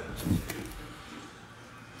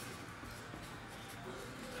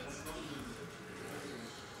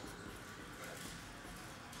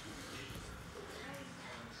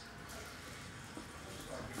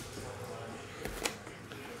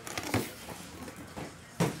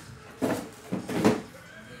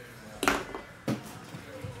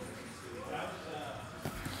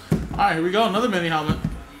 Alright, here we go. Another mini helmet.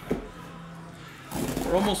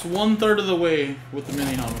 We're almost 1/3 of the way with the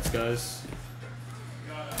mini helmets, guys.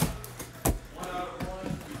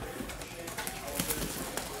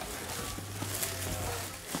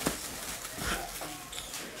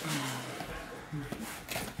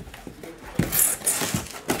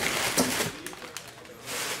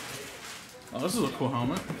 Oh, this is a cool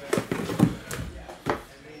helmet.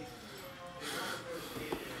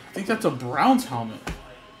 I think that's a Browns helmet.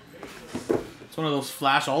 It's one of those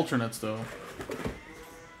flash alternates, though.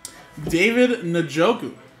 David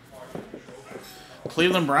Njoku.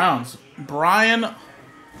 Cleveland Browns. Brian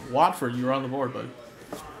Watford, you were on the board, buddy.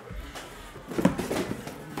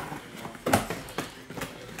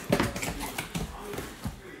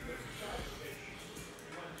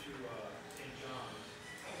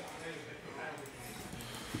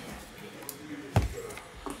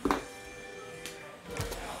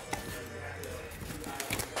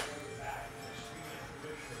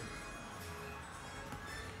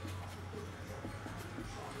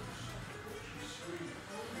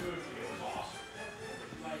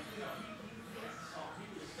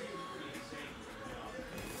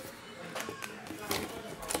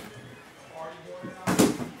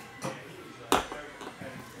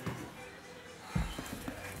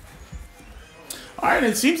 Alright,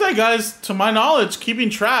 it seems like, guys, to my knowledge,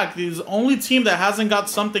 keeping track, the only team that hasn't got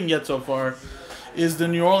something yet so far is the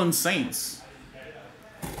New Orleans Saints.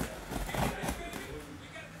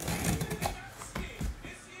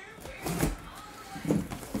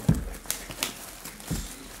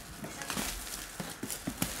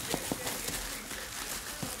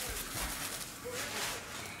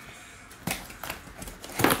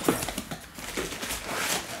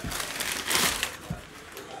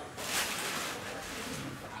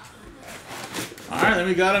 Alright, then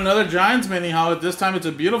we got another Giants mini helmet. This time it's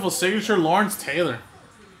a beautiful signature Lawrence Taylor.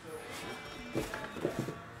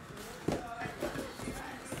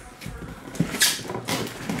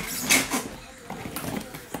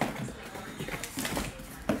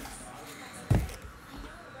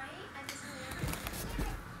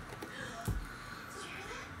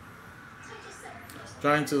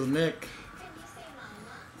 Giants is Nick.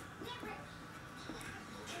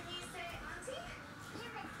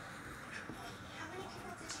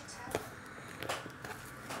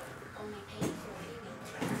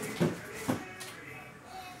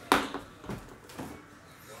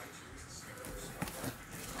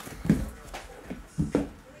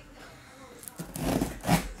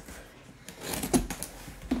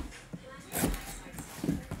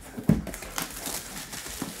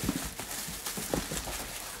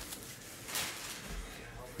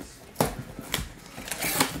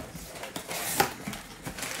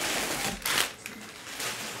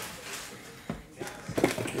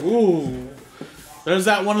 Ooh. There's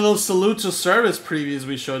that one of those salutes of service previews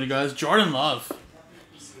we showed you guys. Jordan Love.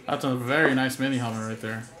 That's a very nice mini helmet right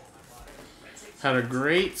there. Had a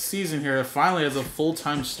great season here. Finally as a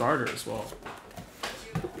full-time starter as well.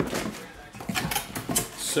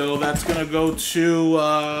 So that's going to go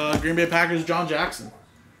to Green Bay Packers, John Jackson.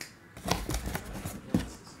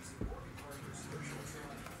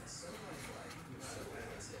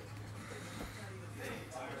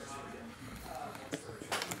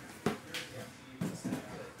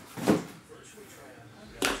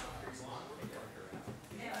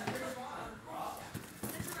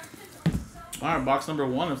 Alright, box number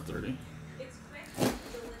 1 of 30.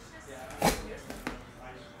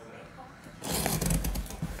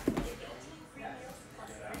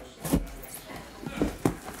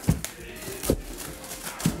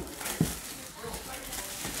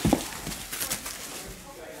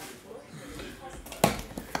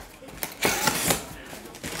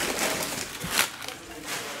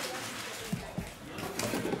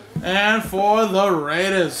 And for the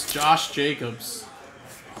Raiders, Josh Jacobs.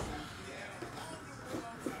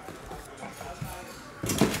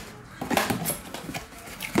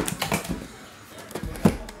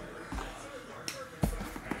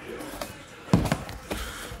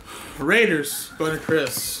 Raiders, going to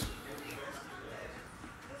Chris.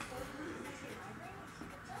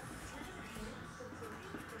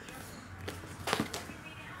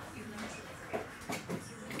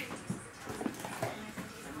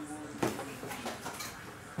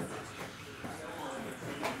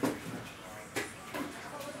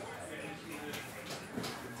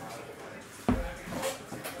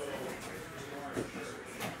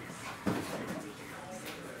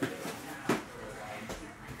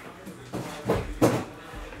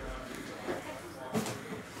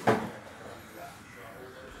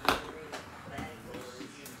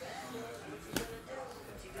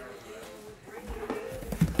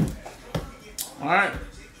 Alright. I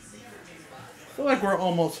feel like we're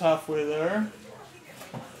almost halfway there.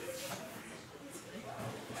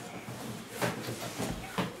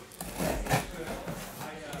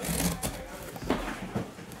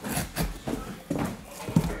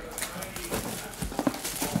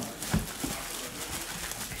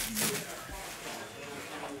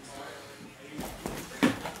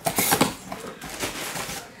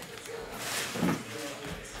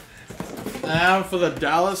 And for the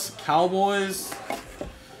Dallas Cowboys,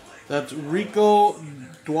 that's Rico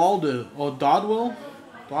Dowdle. Oh, Dodwell?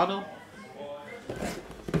 Dodwell?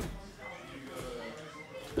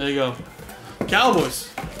 There you go.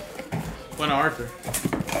 Cowboys. Went to Arthur.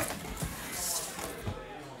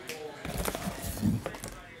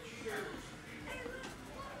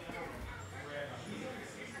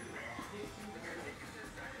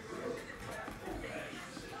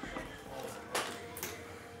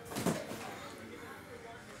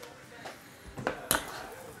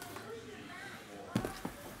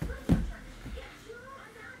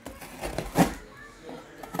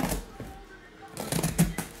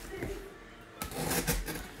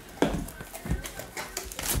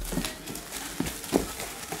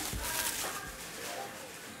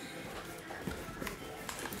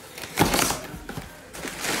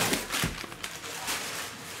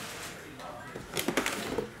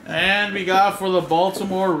 And we got for the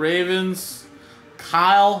Baltimore Ravens,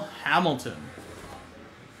 Kyle Hamilton.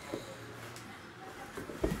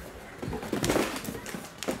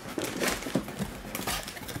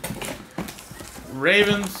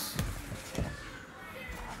 Ravens.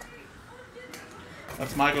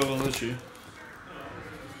 That's Michael Galucci.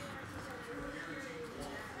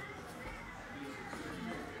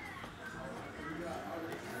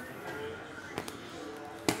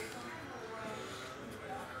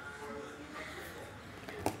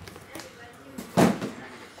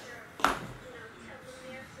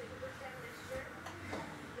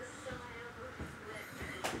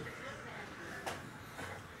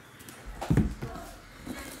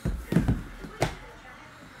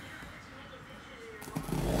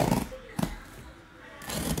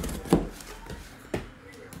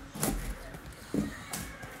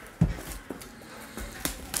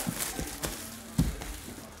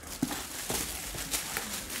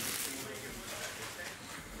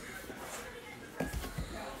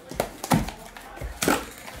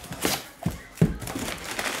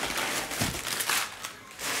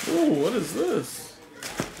 Ooh, what is this?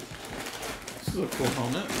 This is a cool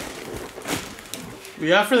helmet. We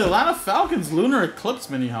got for the Atlanta Falcons Lunar Eclipse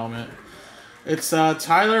mini helmet. It's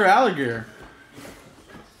Tyler Alligator.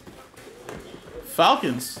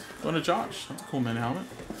 Falcons. Going to Josh. That's a cool mini helmet.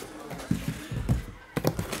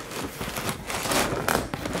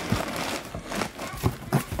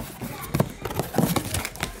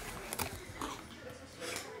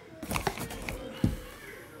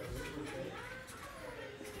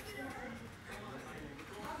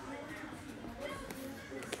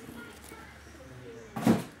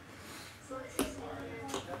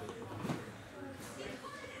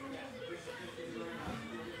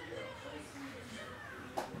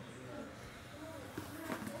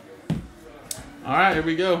 All right, here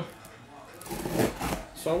we go.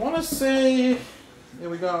 So I want to say, yeah,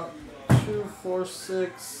 we got 2, 4,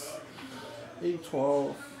 6, 8,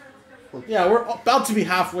 12. 14. Yeah, we're about to be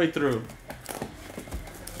halfway through.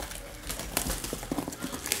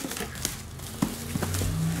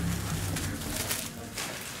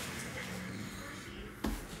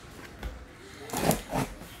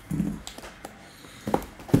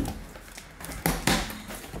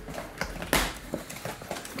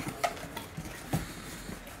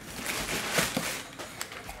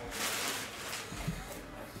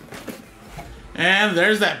 And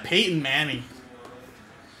there's that Peyton Manning.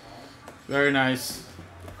 Very nice.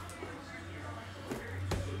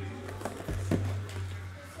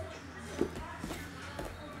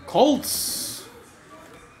 Colts.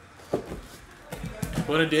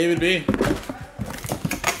 What did David B?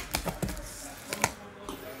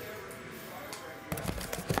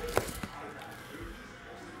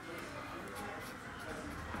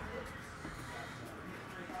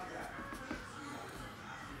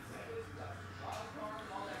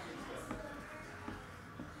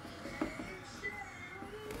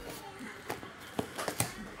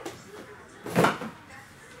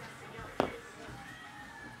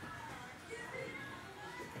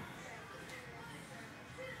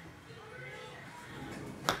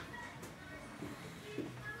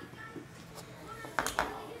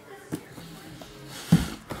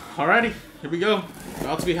 Alrighty, here we go.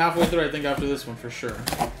 About to be halfway through, I think, after this one for sure.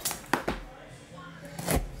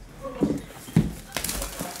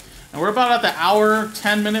 And we're about at the hour,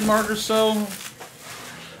 10-minute mark or so.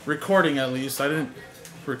 Recording, at least. I didn't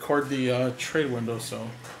record the trade window, so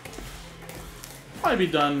probably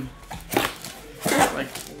be done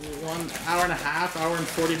like 1 hour and a half, hour and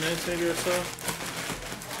 40 minutes maybe or so.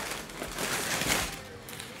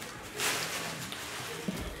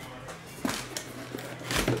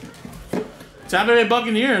 Tampa Bay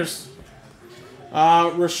Buccaneers.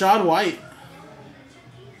 Rashad White.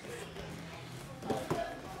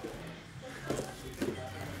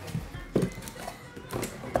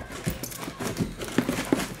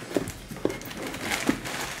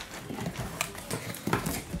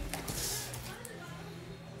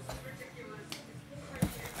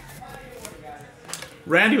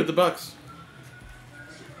 Randy with the Bucks.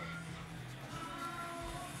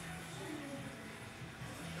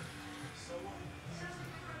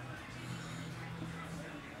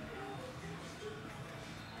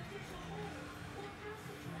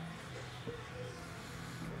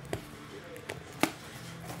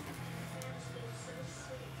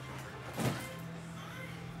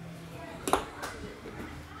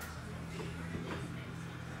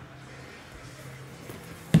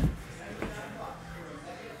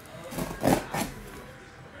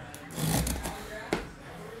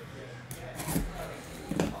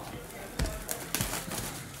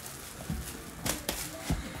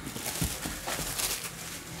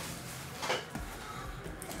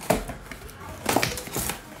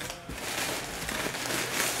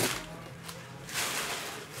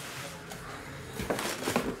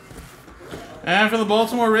 And for the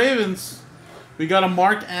Baltimore Ravens, we got a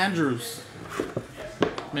Mark Andrews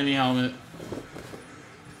mini helmet.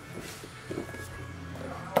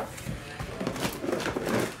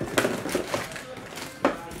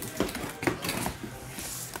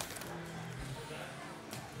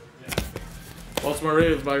 Baltimore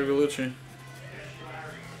Ravens by Galucci.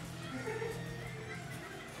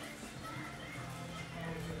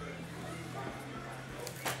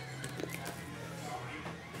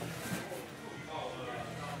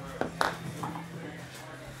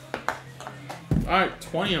 All right,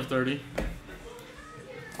 20 of 30.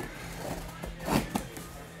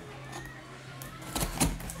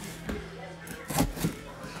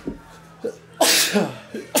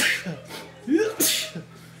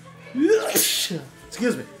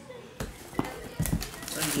 Excuse me.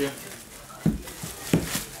 Thank you.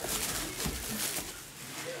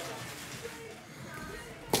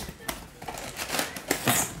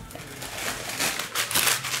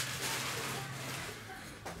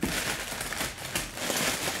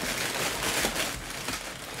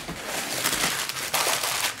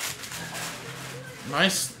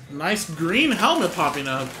 Nice green helmet popping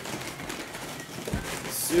up.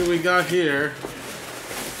 Let's see what we got here.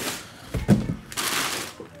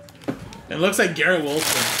 It looks like Garrett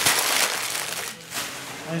Wilson.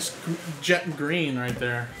 Nice jet green right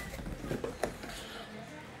there.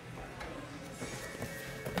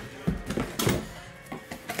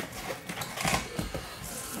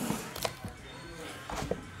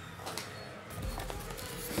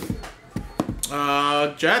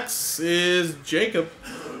 Jets is Jacob.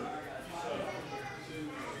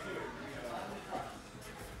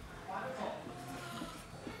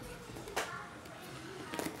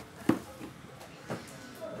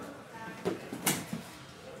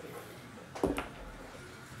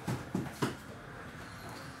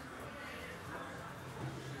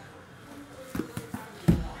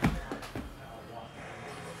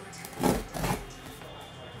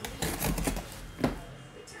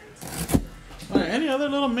 Any other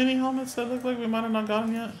little mini helmets that look like we might have not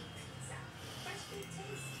gotten yet?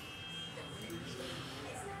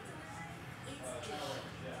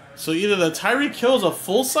 So either the Tyreek Hill is a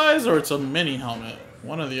full size or it's a mini helmet.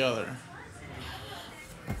 One or the other.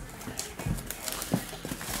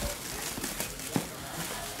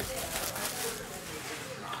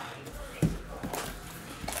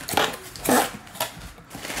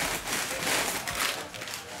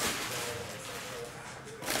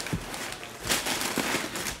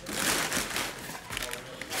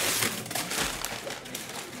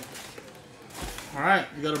 Alright,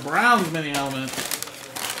 you got a Browns mini helmet.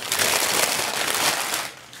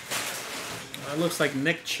 That looks like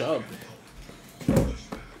Nick Chubb.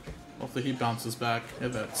 Hopefully he bounces back. He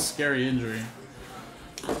had that scary injury.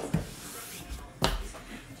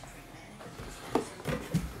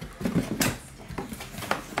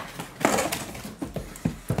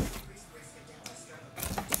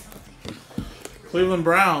 Cleveland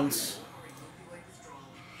Browns.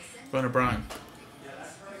 Gunnar Bryan.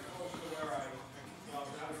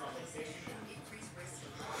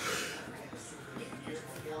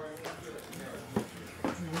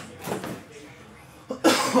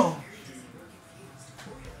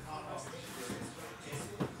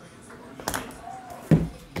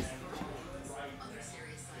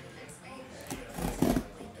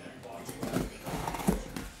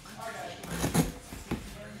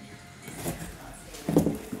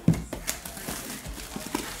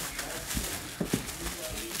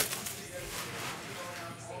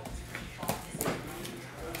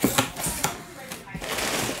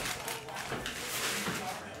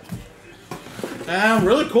 And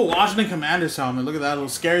really cool Washington Commanders helmet. Look at that little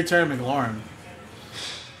scary Terry McLaurin.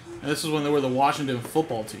 And this is when they were the Washington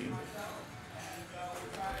football team.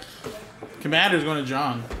 Commanders going to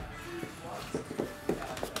John.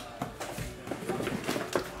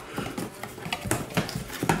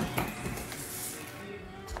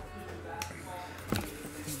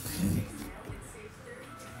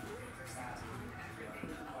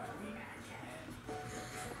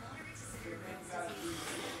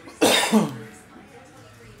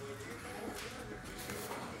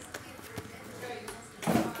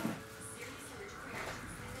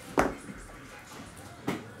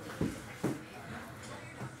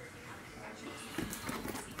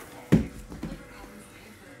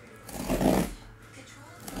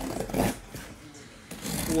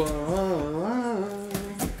 Whoa.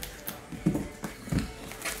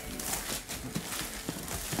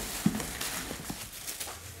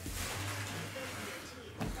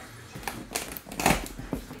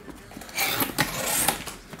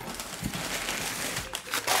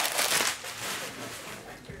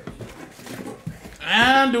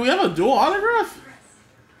 And do we have a dual autograph?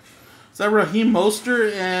 Is that Raheem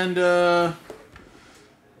Mostert and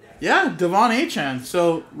yeah, Devon Achane.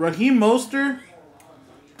 So Raheem Mostert,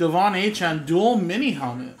 Devon Achane dual mini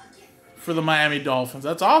helmet for the Miami Dolphins.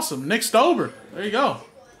 That's awesome. Nick Stober. There you go.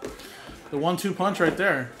 The 1-2 punch right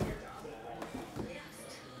there.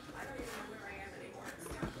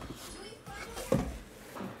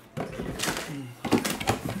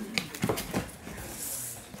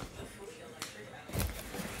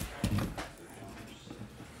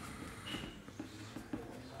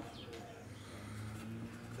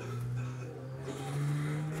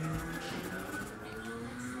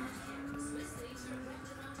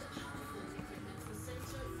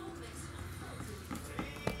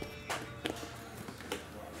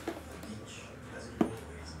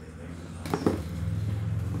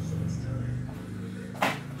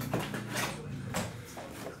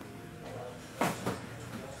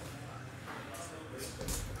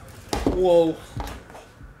 Whoa.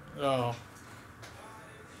 Oh.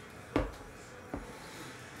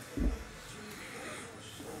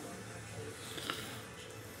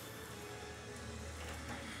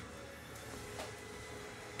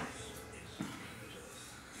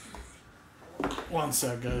 One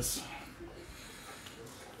sec, guys.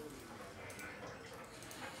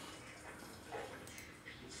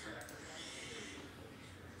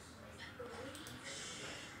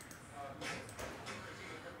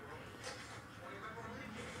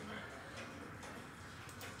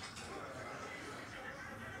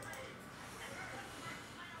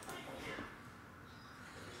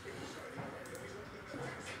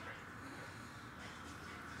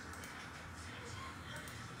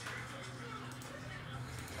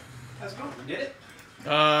 How's it going? You did it?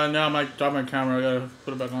 No, I dropped my camera. I gotta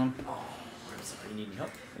put it back on. Oh, I'm sorry. You need any help?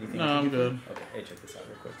 Anything No, I'm good. Okay, hey, check this out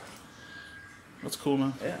real quick. That's cool,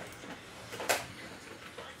 man. Yeah.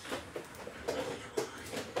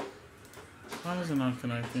 Why is it not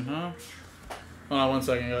connecting, huh? Hold on 1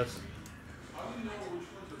 second, guys.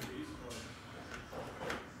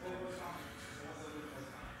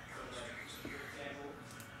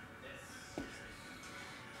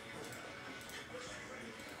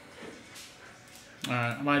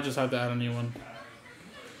 Alright, I might just have to add a new one.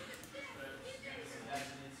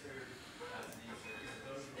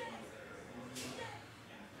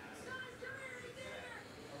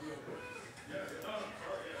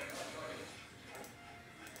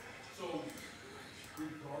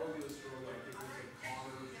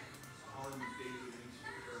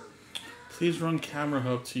 Please run Camera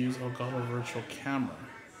Hub to use Elgato Virtual Camera.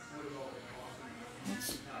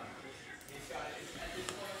 What?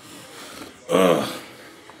 Ugh.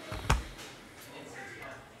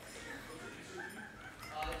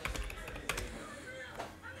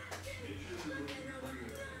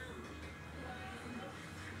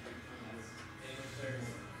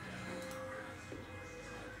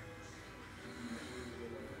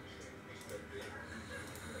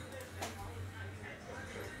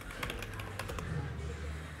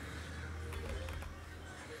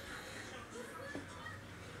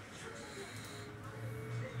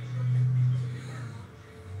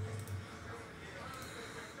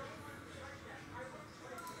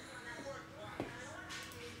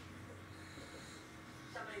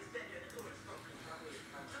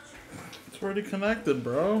 It's already connected,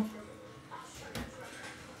 bro.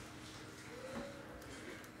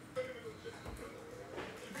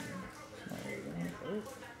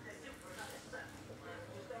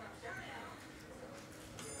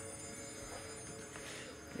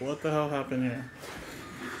 What the hell happened here?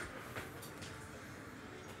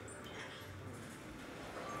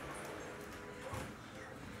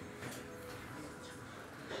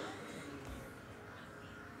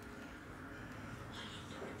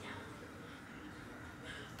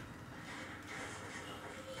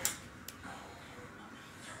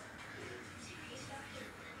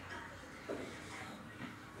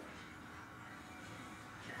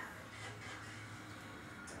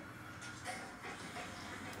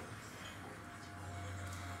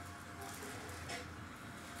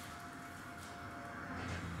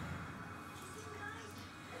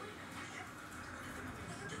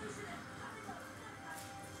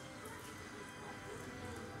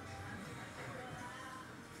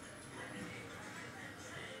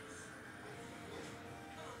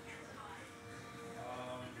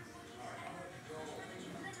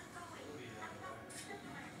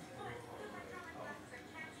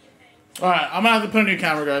 Alright, I'm gonna have to put a new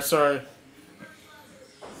camera, guys. Sorry.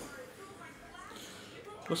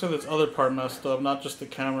 Looks like this other part messed up, not just the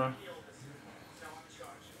camera.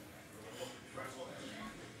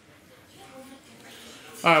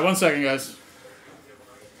 Alright, 1 second, guys.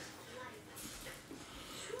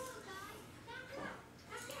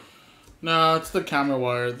 No, it's the camera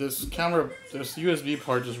wire. This USB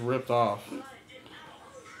part just ripped off.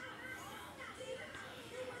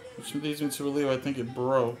 Which leads me to believe I think it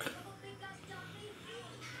broke.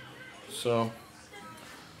 So.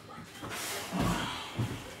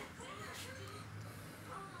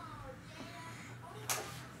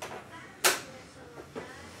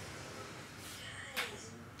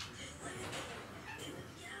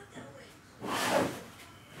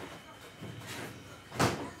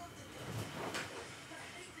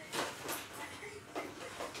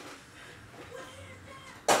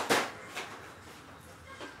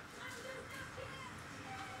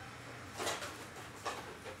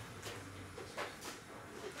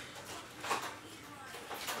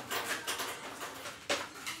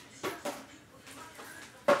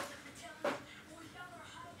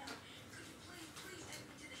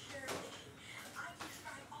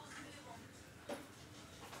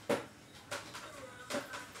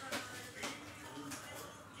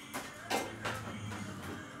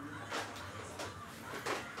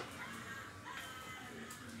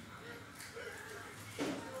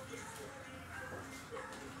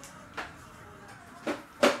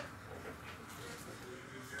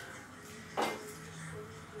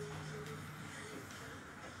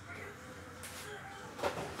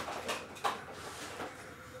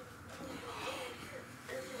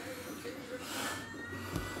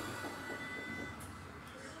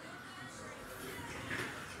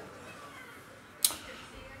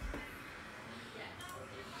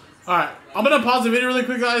 Alright, I'm gonna pause the video really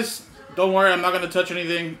quick, guys. Don't worry, I'm not gonna touch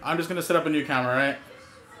anything. I'm just gonna set up a new camera, right?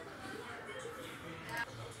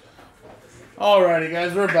 Alrighty,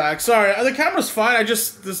 guys, we're back. Sorry, the camera's fine.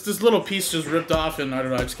 This little piece just ripped off, and I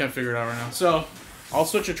don't know, I just can't figure it out right now. So, I'll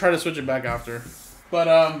try to switch it back after.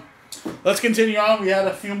 But, let's continue on. We had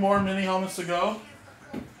a few more mini helmets to go.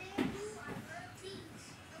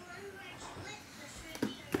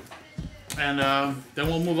 And, then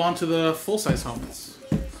we'll move on to the full-size helmets.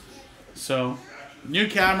 So, new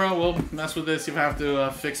camera, we'll mess with this if I have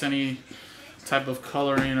to fix any type of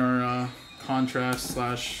coloring or contrast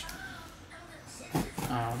slash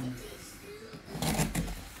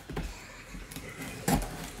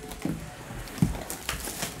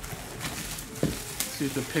see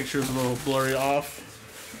if the picture's a little blurry off.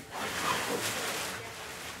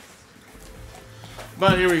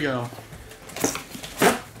 But here we go.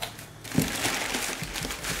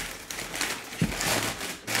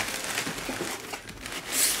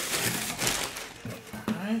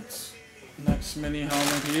 Next mini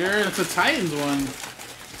helmet here. It's a Titans one.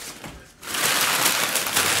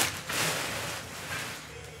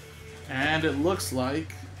 And it looks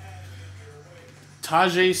like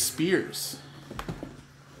Tajay Spears.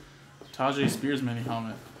 Tajay Spears mini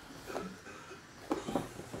helmet.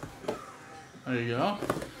 There you go.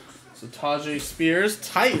 So Tajay Spears,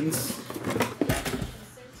 Titans.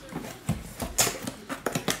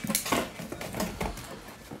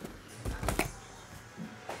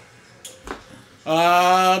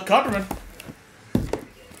 Copperman.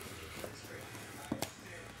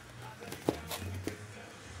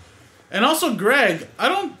 And also, Greg, I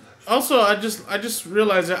just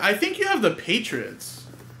realized that I think you have the Patriots.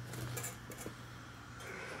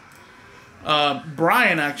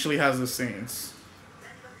 Brian actually has the Saints.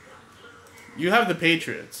 You have the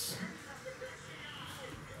Patriots.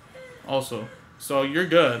 Also. So you're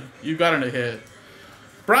good. You got a hit.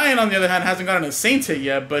 Brian, on the other hand, hasn't gotten a Saints hit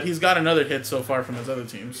yet, but he's got another hit so far from his other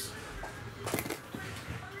teams.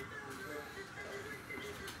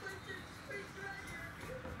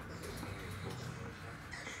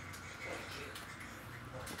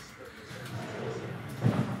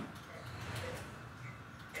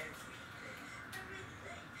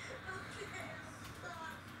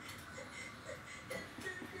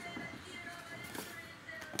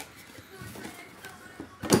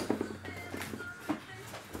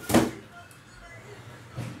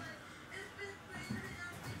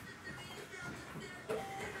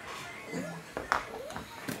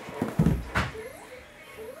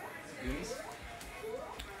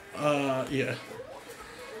 Yeah.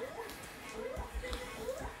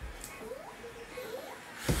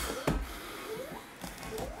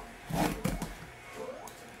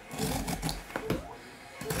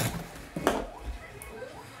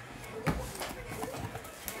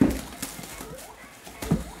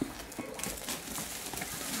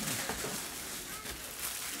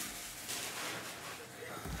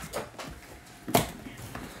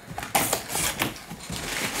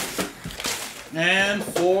 And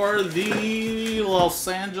for the Los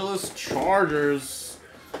Angeles Chargers,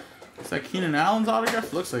 is that Keenan Allen's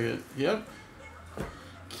autograph? Looks like it. Yep.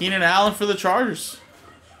 Keenan Allen for the Chargers.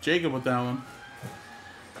 Jacob with that one.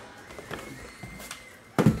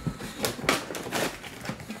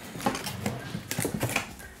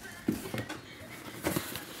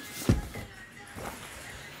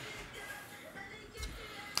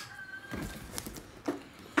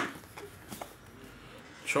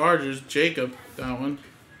 Chargers, Jacob, that one.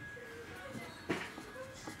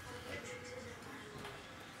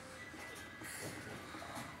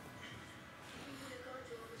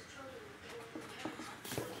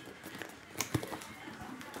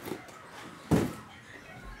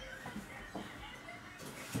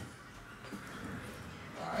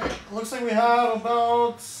 Alright, looks like we have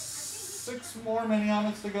about 6 more mini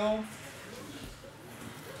helmets to go.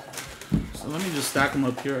 So let me just stack them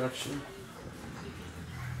up here actually.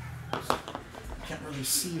 Can't really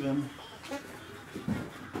see them.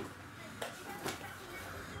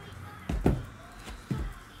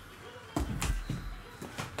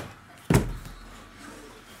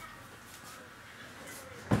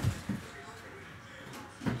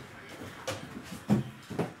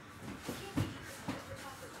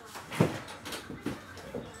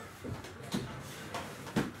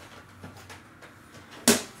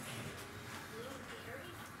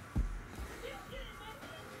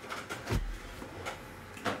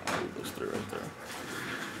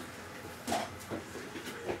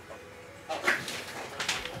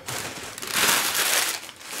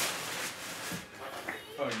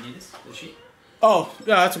 The sheet? Oh,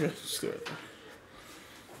 yeah, that's okay. Just do it.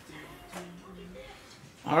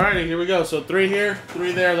 Alrighty, here we go. So 3 here,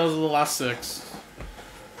 3 there. Those are the last 6.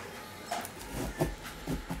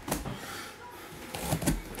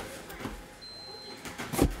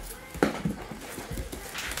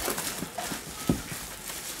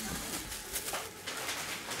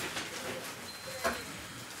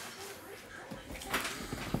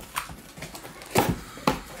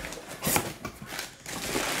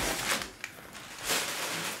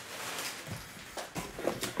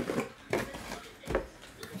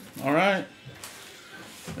 All right.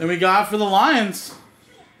 And we got for the Lions.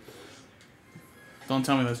 Don't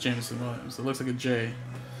tell me that's Jameson Williams. It looks like a J.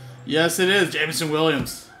 Yes, it is Jameson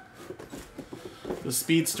Williams. The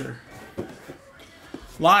speedster.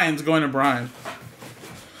 Lions going to Brian.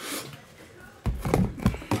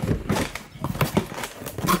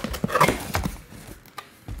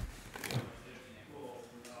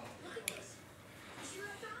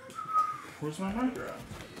 Where's my marker at?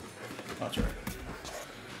 That's right.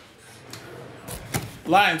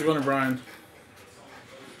 Lions going to Brian.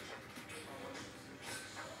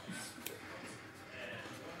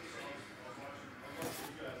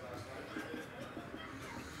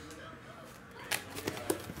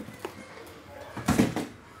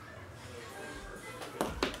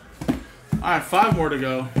 All right, 5 more to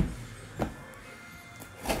go.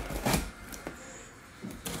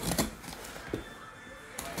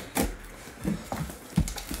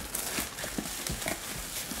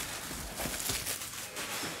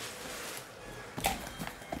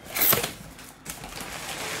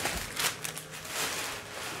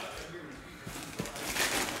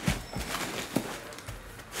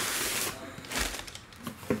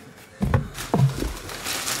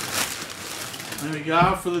 And we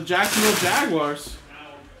got for the Jacksonville Jaguars.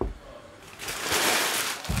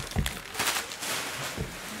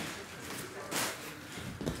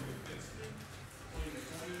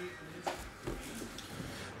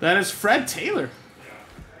 That is Fred Taylor.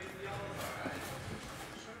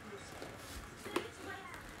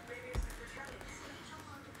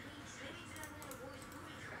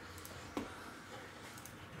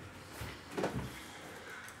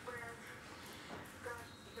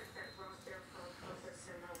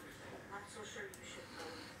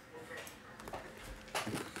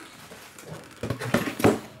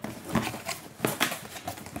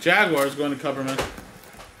 Jaguars going to Cupperman.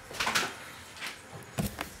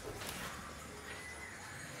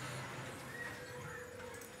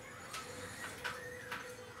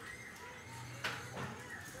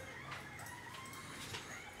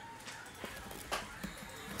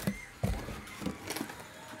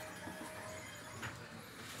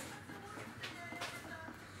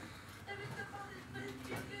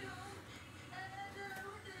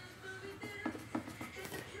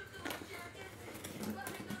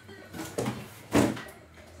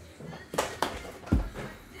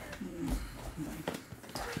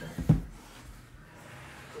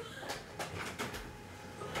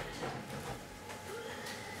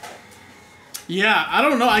 Yeah, I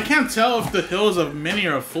don't know. I can't tell if the hill is a mini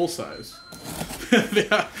or a full size.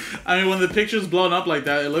 Yeah, I mean, when the picture's blown up like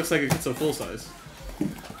that, it looks like it's a full size.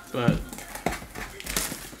 But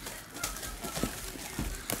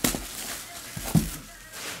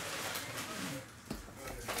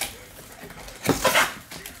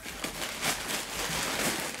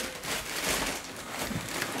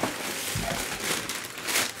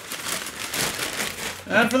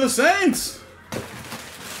and for the Saints,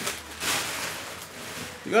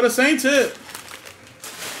 you got a Saints hit.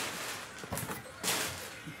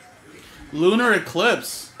 Lunar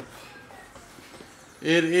Eclipse.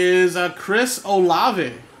 It is Chris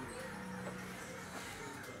Olave.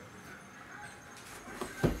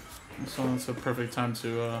 So it's a perfect time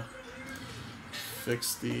to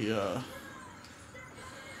fix the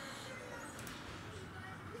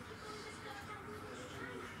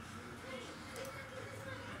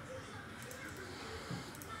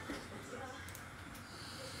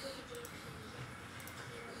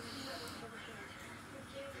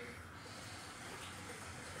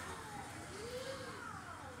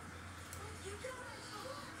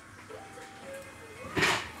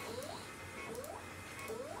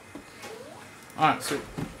Alright, sweet.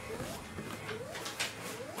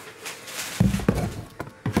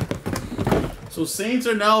 So Saints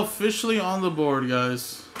are now officially on the board,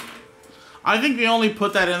 guys. I think they only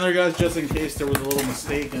put that in there, guys, just in case there was a little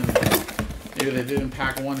mistake and maybe they didn't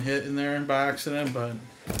pack one hit in there by accident, but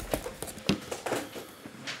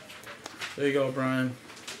there you go, Brian.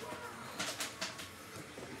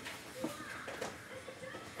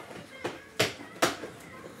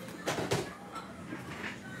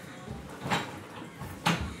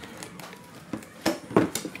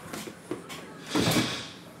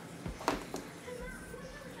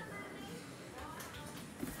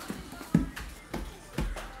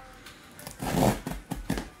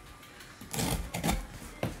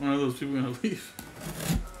 One of those people gonna leave.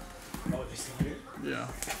 Oh, they still here? Yeah.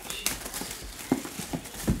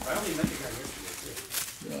 I only met the guy yesterday,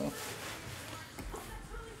 too. Yeah.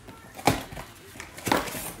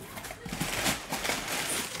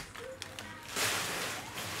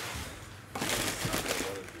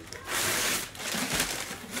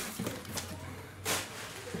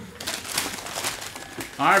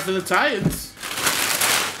 Alright, for the Titans.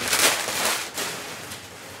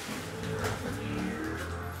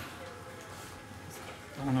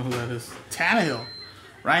 I don't know who that is. Tannehill.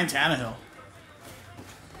 Ryan Tannehill.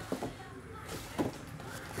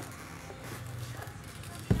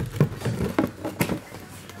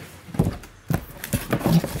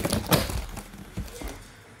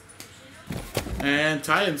 And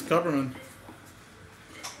Titans, Cupperman.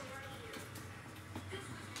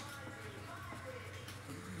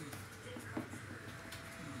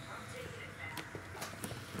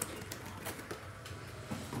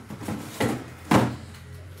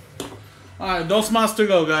 Alright, no spots to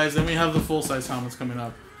go, guys. Then we have the full-size helmets coming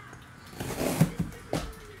up.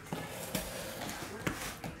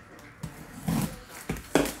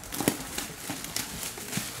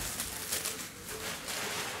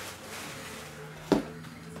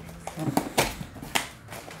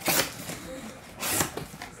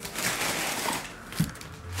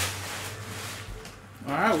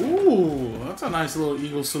 Alright, ooh, that's a nice little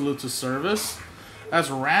Eagle salute to service. That's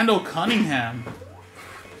Randall Cunningham.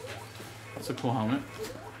 That's a cool helmet.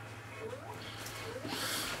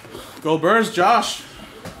 Go Birds, Josh.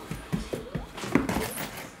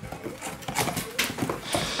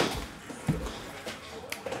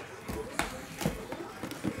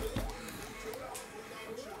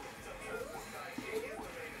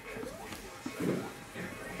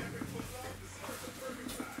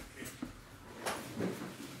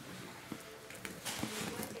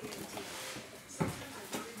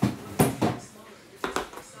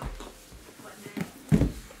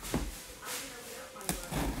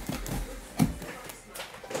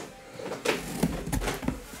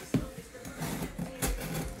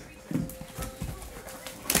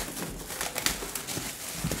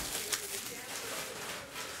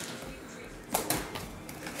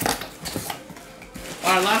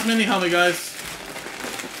 Alright, last mini helmet, guys.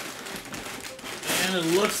 And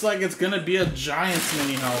it looks like it's going to be a Giants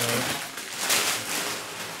mini helmet.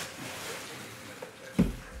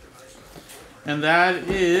 And that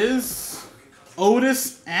is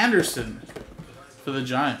Otis Anderson for the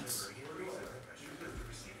Giants.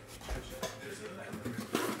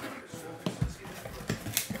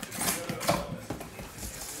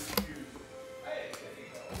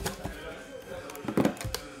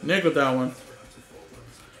 Nick with that one.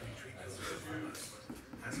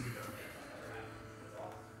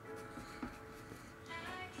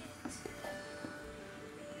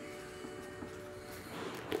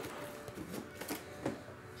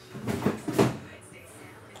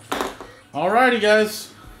 Alrighty,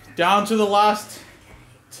 guys. Down to the last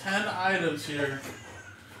 10 items here.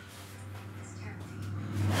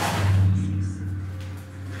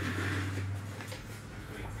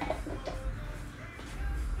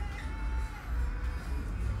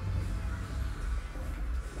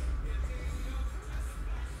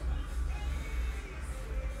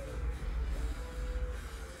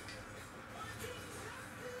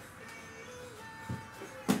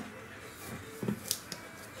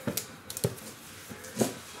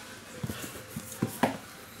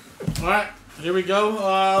 Alright, here we go.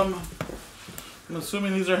 I'm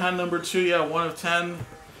assuming these are hand number 2. Yeah, 1 of 10.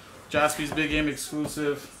 Jaspy's Big Game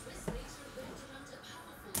exclusive.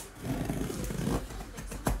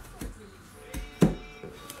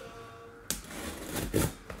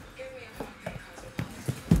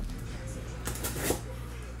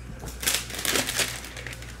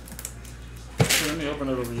 Let me open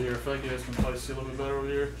it over here. I feel like you guys can probably see a little bit better over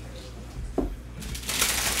here.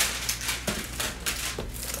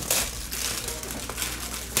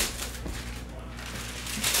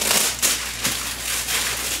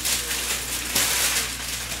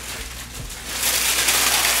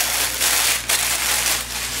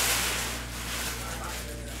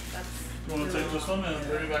 You want to take this one and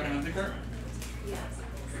bring it back in an empty cart?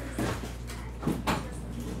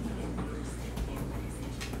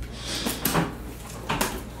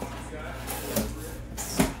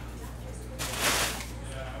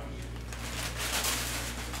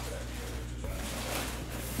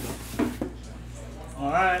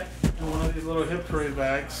 Alright, and one of these little hip parade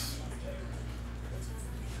bags.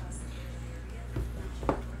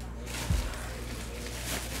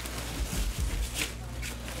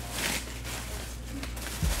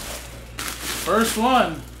 First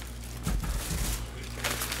one.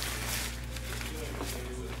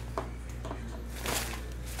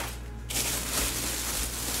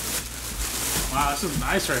 Wow, this is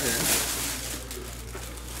nice right here.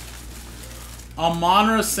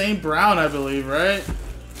 Almonra St. Brown, I believe, right?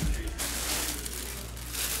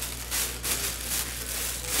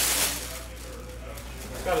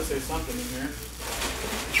 Gotta say something in here.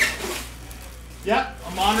 Yep,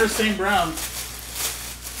 Almonra St. Brown.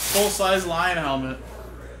 Full-size lion helmet.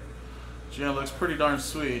 Yeah, looks pretty darn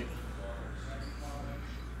sweet.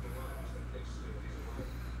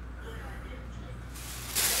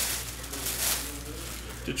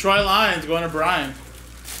 Detroit Lions going to Brian.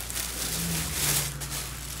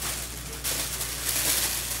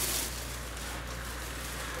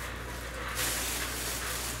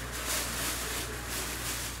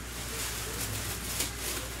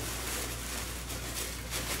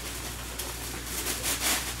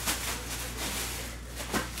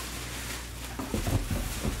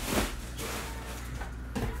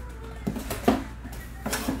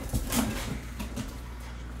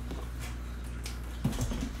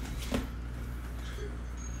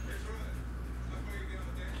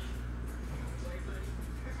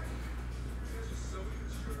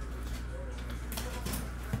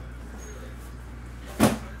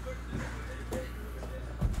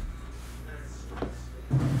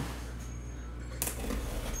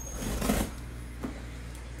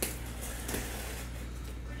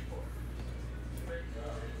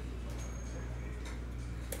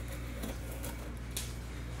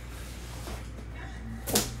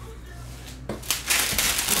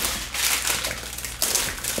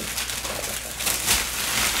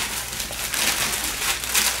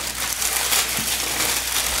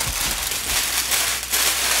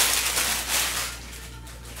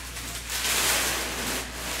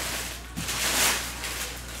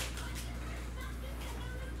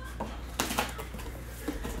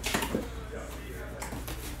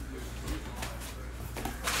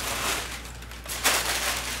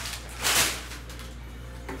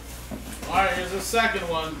 Alright, here's the second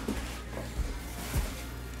one.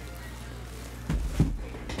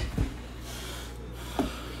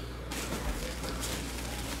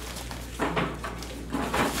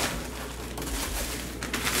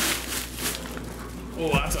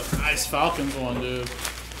 Oh, that's a nice Falcons one, dude.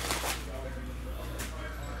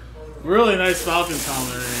 Really nice Falcons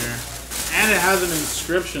helmet in here. And it has an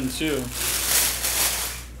inscription, too.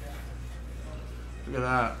 Look at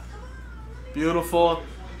that. Beautiful.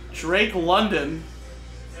 Drake London,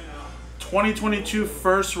 2022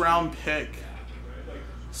 first round pick.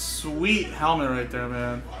 Sweet helmet right there,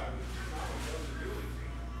 man.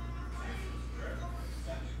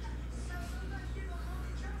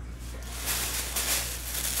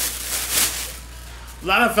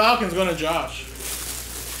 Atlanta Falcons going to Josh.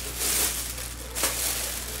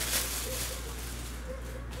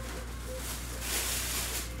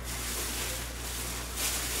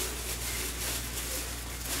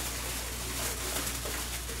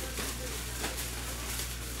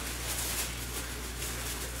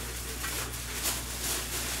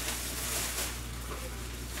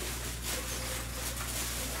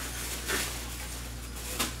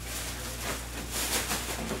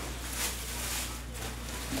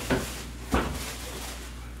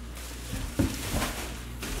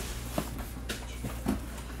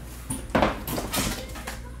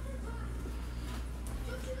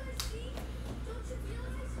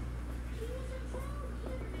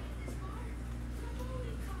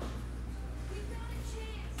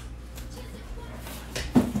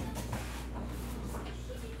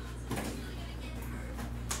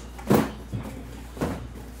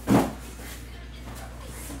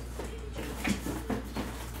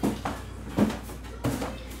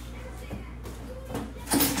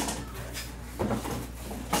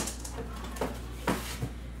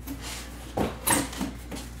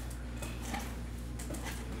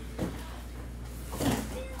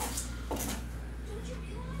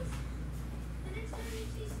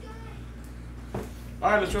 All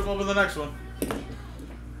right, let's rip open the next one. Man,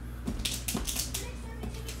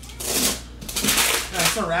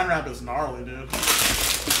 this Saran wrap is gnarly, dude.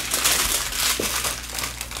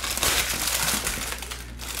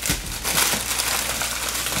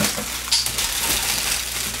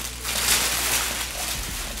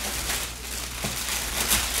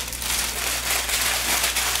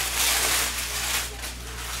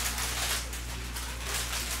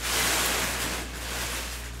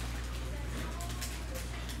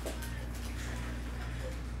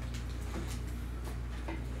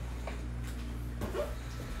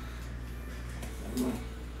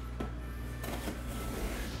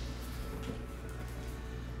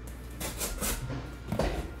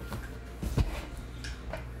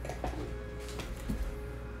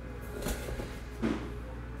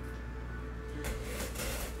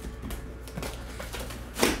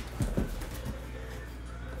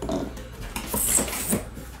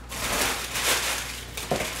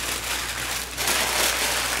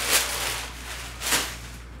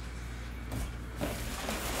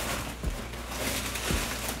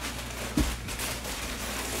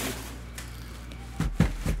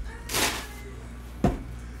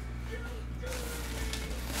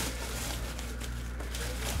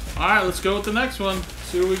 All right, let's go with the next one.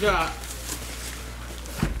 See what we got.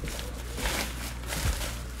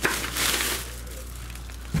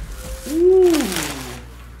 Ooh.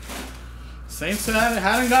 Saints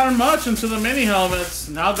hadn't gotten much into the mini helmets.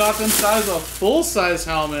 Now got them size a full-size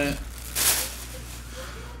helmet.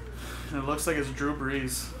 And it looks like it's Drew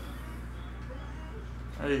Brees.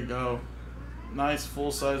 There you go. Nice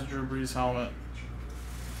full-size Drew Brees helmet.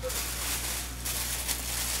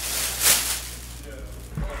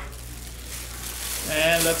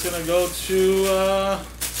 And that's going to go to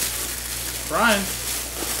Brian.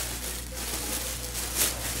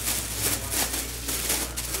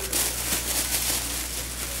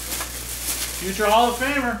 Future Hall of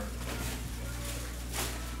Famer.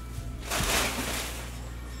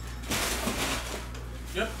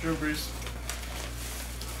 Yep, Drew Brees.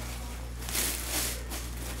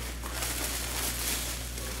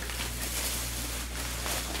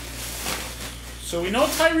 So we know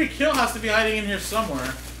Tyreek Hill has to be hiding in here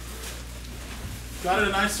somewhere. Got a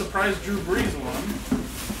nice surprise Drew Brees one.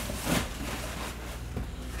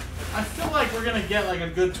 I feel like we're going to get like a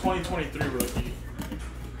good 2023 rookie.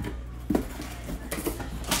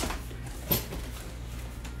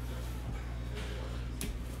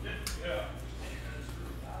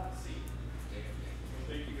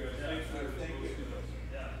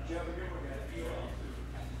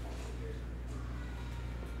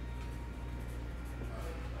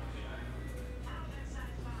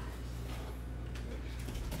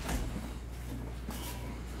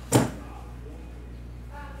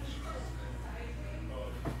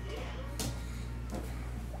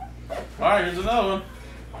 Alright, here's another one.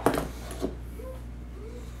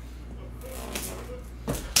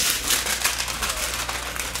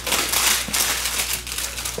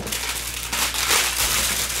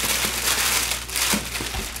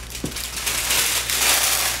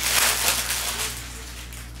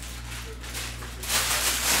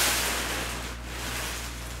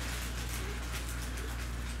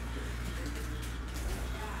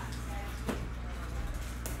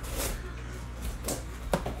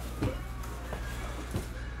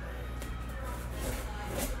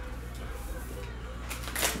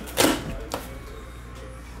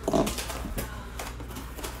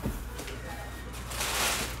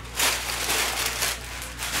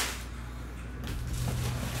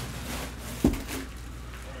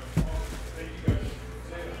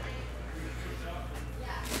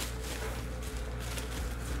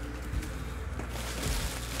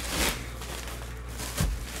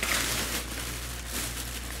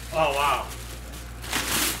 Oh, wow.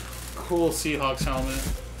 Cool Seahawks helmet.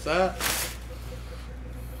 Is that?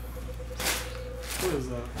 What is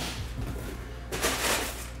that?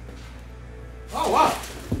 Oh, wow.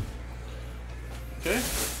 Okay.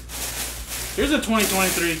 Here's a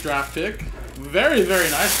 2023 draft pick. Very, very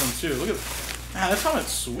nice one, too. Look at that. Man, this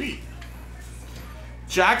helmet's sweet.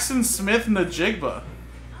 Jackson Smith Najigba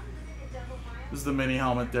is the mini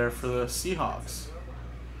helmet there for the Seahawks.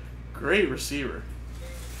 Great receiver.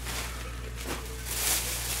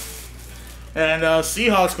 And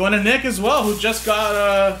Seahawks going to Nick as well, who just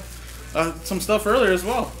got some stuff earlier as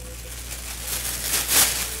well.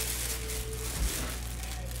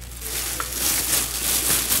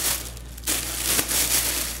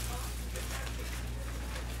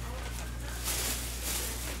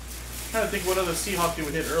 I'm trying to think what other Seahawk you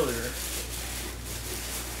would hit earlier.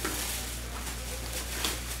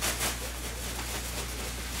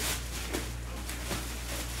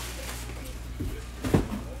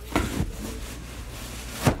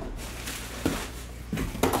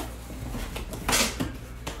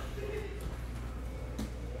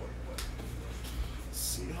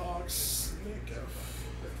 Seahawks. Nick F.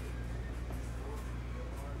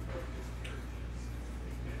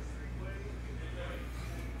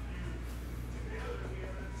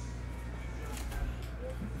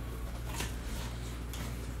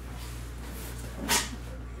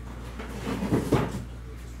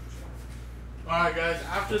 Alright guys,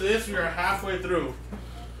 after this we are halfway through.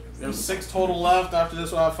 We have 6 total left. After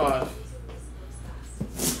this we'll have 5.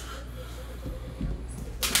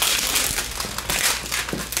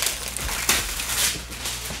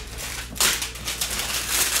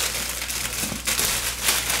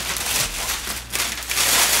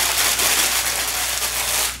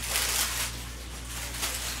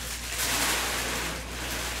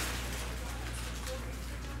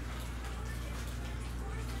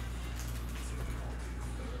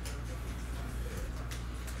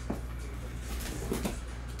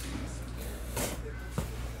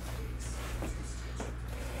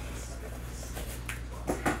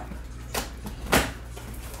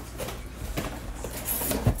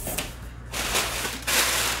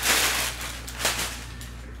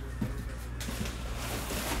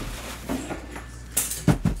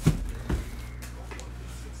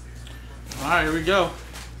 Alright, here we go.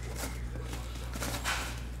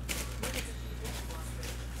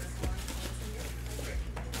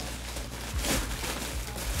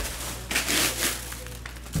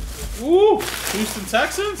 Woo! Houston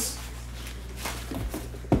Texans?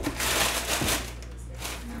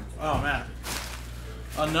 Oh man.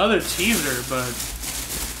 Another teaser, but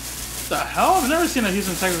what the hell? I've never seen a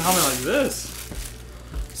Houston Texans helmet like this.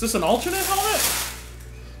 Is this an alternate helmet?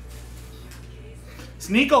 It's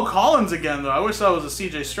Nico Collins again, though. I wish that was a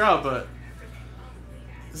CJ Stroud, but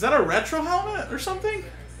is that a retro helmet or something?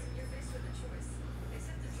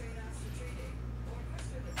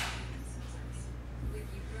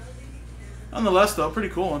 Nonetheless, though, pretty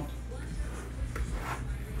cool one.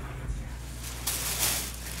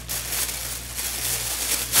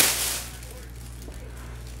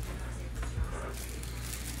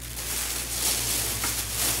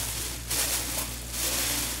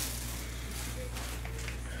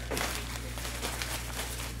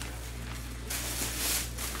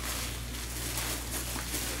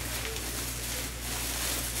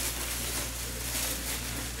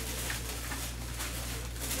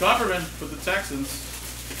 Copperman with the Texans.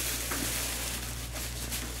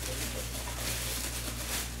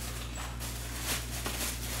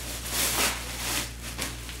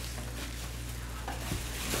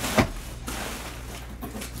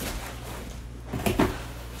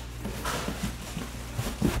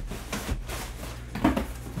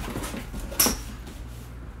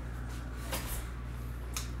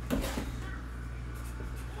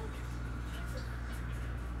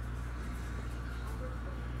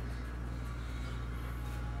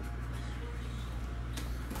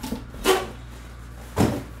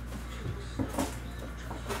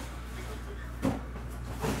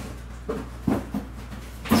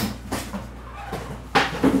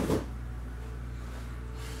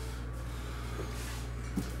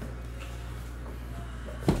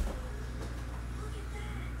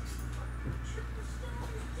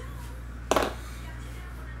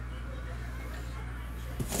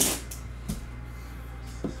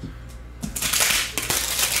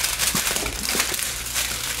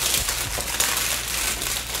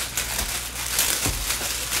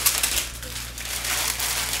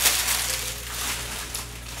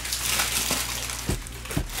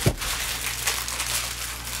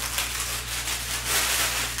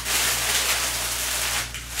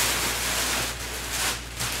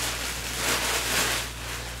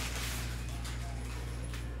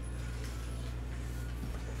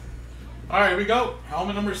 All right, here we go.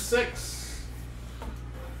 Helmet number 6.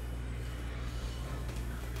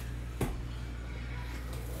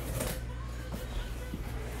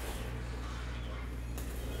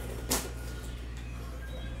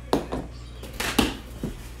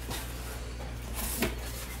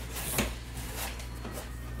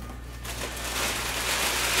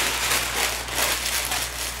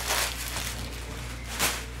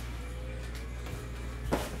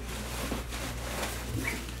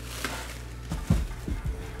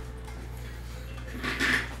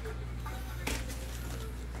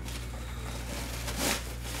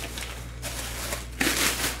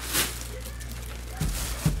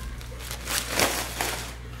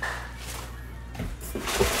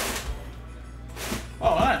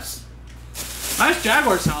 Oh, nice. Nice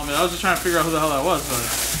Jaguars helmet. I was just trying to figure out who the hell that was,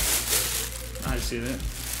 but I see it.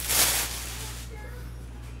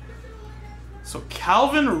 So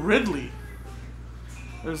Calvin Ridley.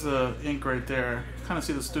 There's the ink right there. Kind of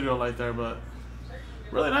see the studio light there, but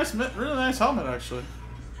really nice helmet actually.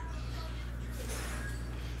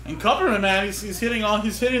 And Kupperman, man, he's hitting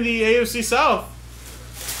the AFC South.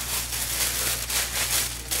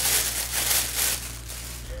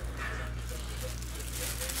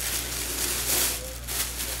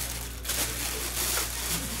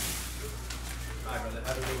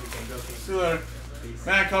 See you later.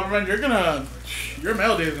 Man, Kupperman, your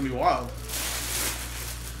mail day is gonna be wild.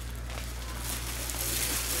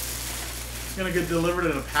 It's gonna get delivered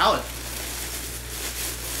in a pallet.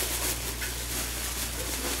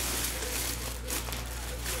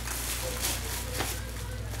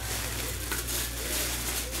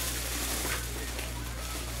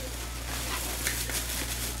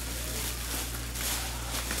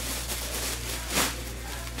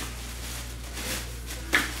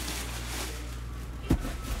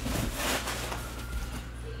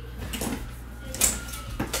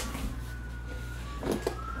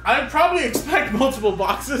 I'd probably expect multiple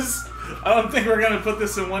boxes. I don't think we're gonna put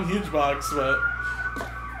this in one huge box, but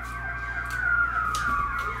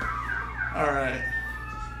all right.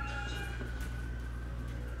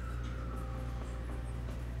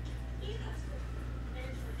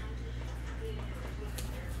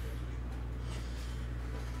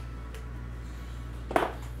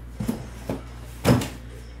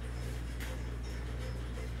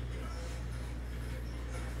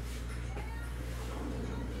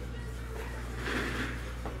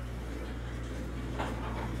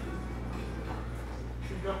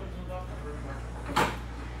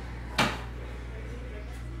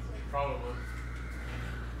 Probably.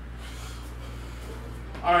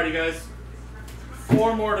 Alrighty, guys.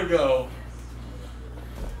 4 more to go.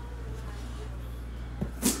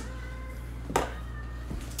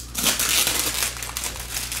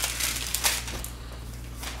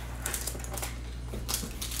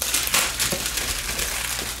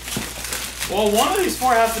 Well, one of these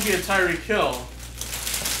 4 has to be a Tyreek Hill.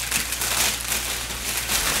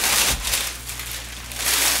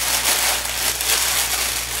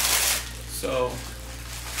 So,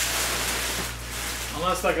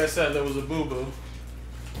 unless, like I said, there was a boo-boo.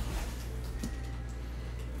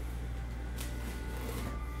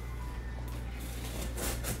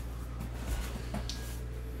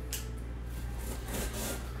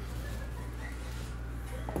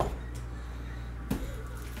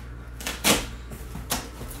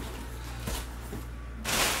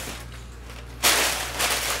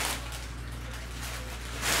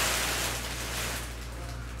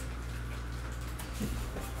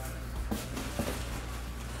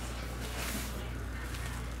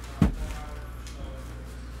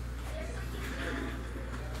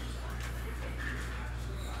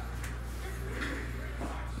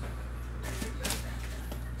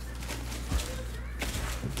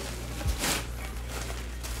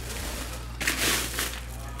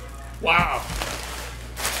 Wow.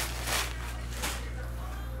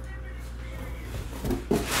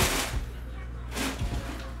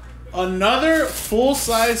 Another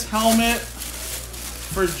full-size helmet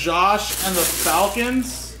for Josh and the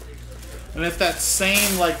Falcons. And it's that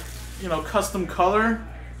same, like, you know, custom color.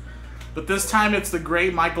 But this time it's the gray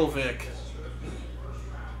Michael Vick.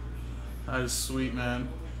 That is sweet, man.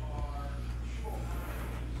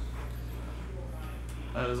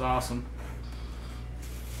 That is awesome.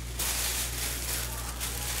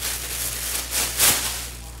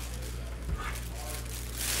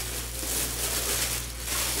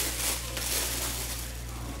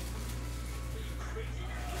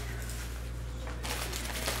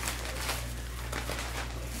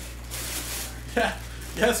 Yeah,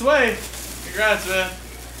 guess what? Congrats, man.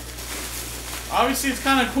 Obviously, it's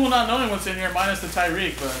kind of cool not knowing what's in here, minus the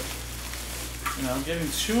Tyreek, but, you know, getting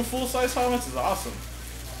 2 full-size helmets is awesome.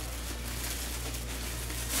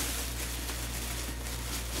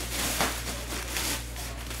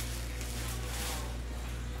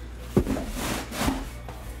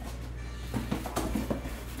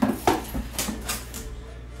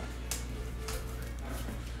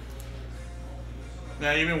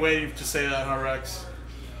 Yeah, you've been waiting to say that, huh, Rex?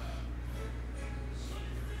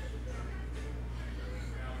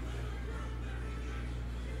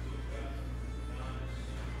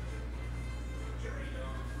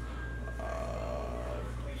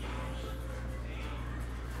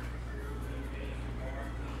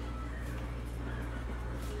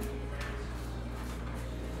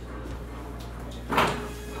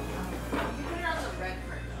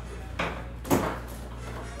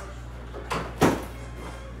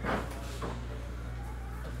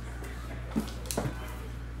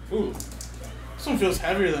 Ooh, this one feels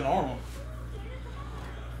heavier than normal.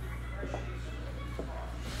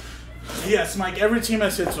 Yes, Mike, every team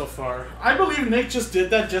has hit so far. I believe Nick just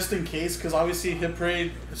did that just in case, because obviously Hit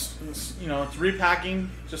Parade, you know, it's repacking,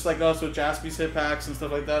 just like us with Jaspy's hit packs and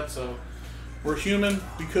stuff like that, so we're human,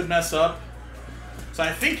 we could mess up. So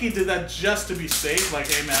I think he did that just to be safe, like,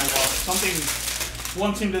 hey man, well, if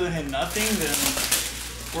one team doesn't hit nothing, then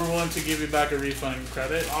we're willing to give you back a refund and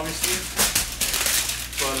credit, obviously.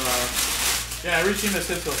 But, yeah, every team has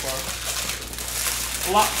hit so far.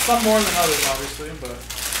 Some more than others, obviously, but...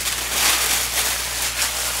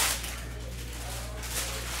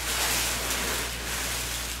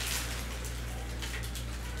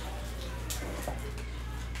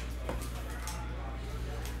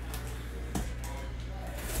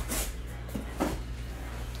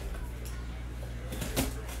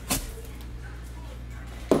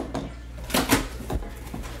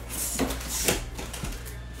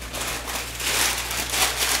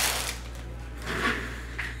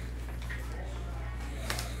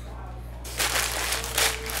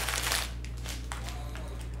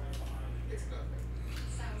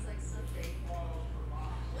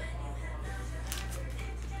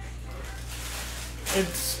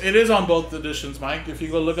 It is on both editions, Mike. If you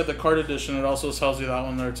go look at the card edition, it also tells you that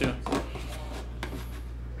one there too.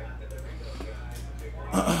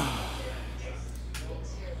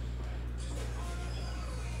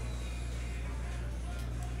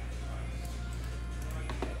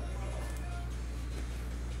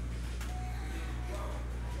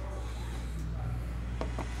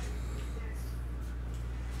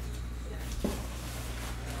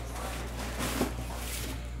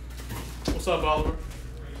 What's up, Oliver?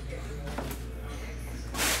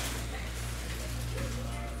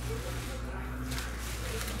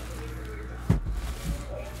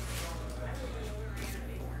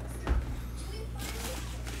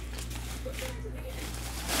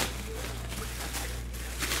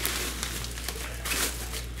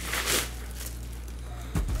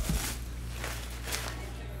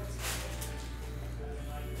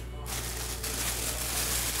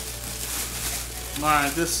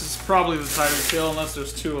 Alright, this is probably the Tyreek Hill, unless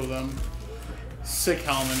there's two of them. Sick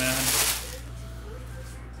helmet, man.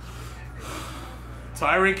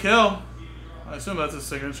 Tyreek Hill. I assume that's his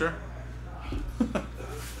signature.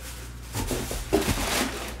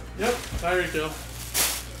 Yep, Tyreek Hill.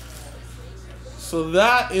 So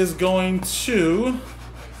that is going to...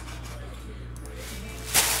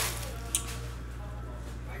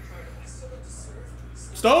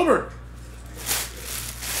 Stober.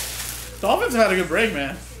 Dolphins had a good break,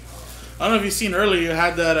 man. I don't know if you've seen earlier, you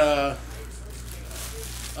had that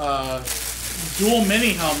dual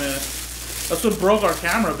mini helmet. That's what broke our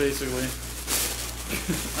camera, basically.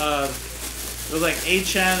 It was like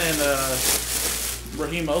Achan and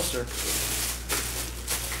Raheem Mostert.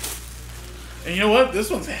 And you know what?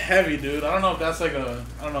 This one's heavy, dude. I don't know if that's like a...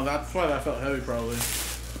 I don't know. That's why that felt heavy, probably.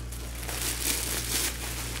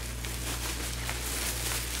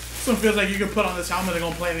 This one feels like you could put on this helmet and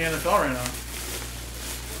go play in the NFL right now.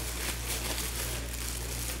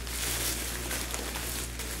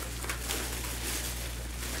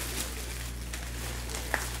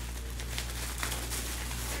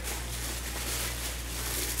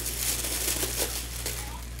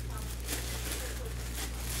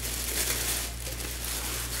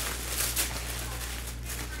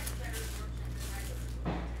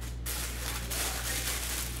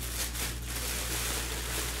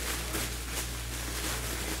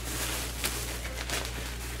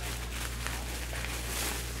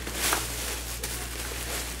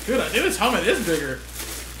 Dude, I think this helmet is bigger.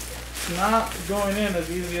 It's not going in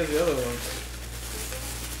as easy as the other ones.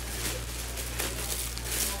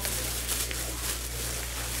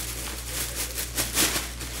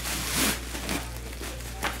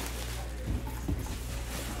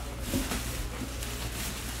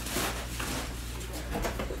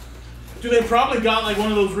 Dude, they probably got like one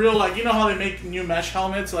of those real, like, you know how they make new mesh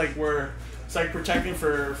helmets, like where it's like protecting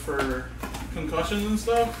for concussions and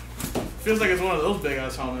stuff? Feels like it's one of those big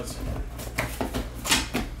ass helmets.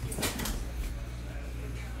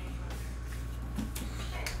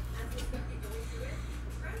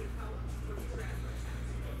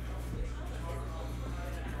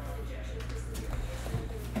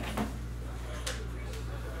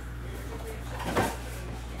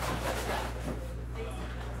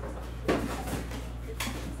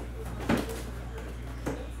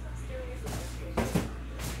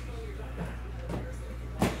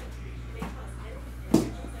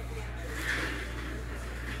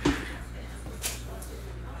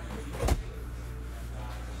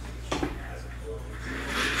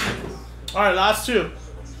 All right, last two.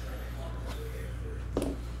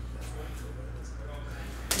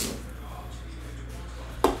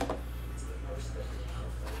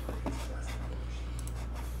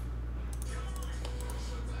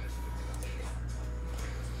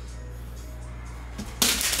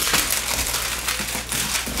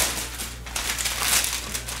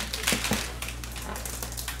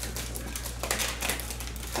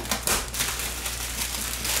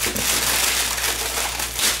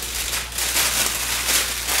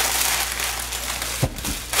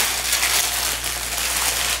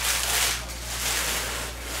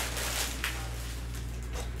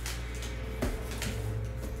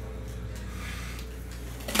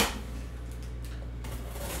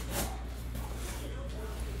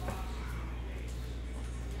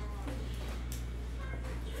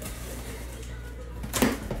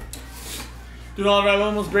 Dude, alright, I'm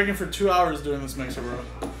almost breaking for 2 hours doing this mixer, bro.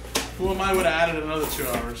 Who am I would have added another 2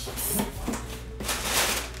 hours?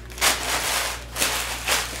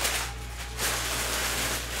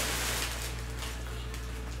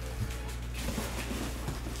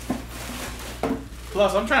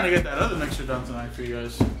 Plus, I'm trying to get that other mixer done tonight for you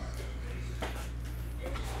guys.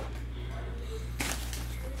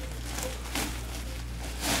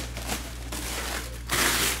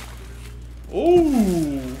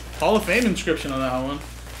 Ooh, Hall of Fame inscription on that one.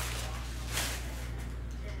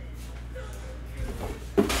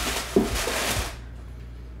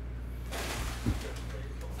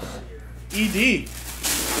 ED.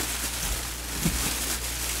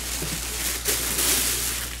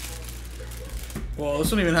 Well,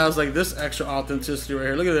 this one even has like this extra authenticity right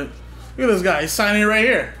here. Look at it. Look at this guy. He's signing it right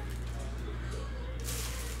here.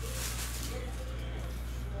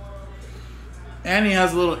 And he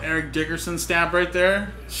has a little Eric Dickerson stamp right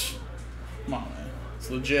there. Come on, man. It's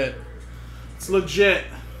legit. It's legit.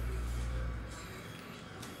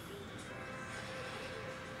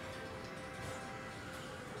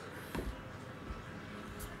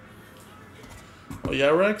 Oh yeah,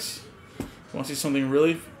 Rex? Want to see something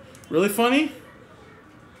really funny?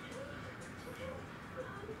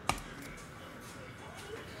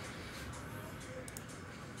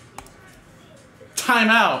 Time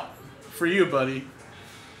out for you, buddy.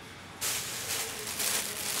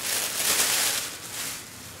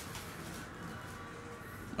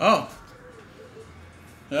 Oh.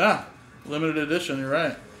 Yeah. Limited edition, you're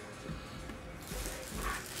right.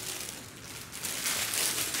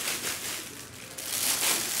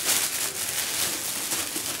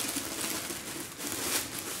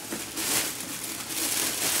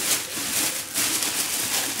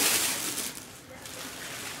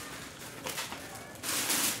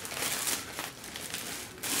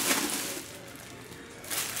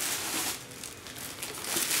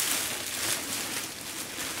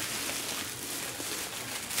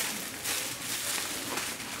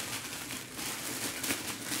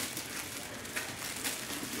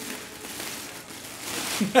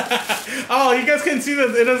 Oh, you guys can see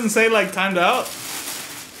that it doesn't say like timed out.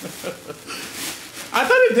 I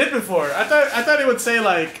thought it did before. I thought it would say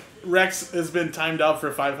like Rex has been timed out for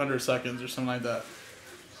 500 seconds or something like that.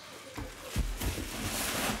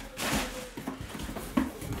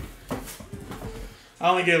 I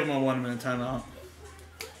only gave him a 1 minute timeout.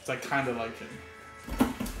 So I kind of like him.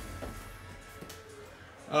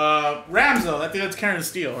 Rams though, I think that's Karen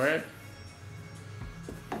Steele, right?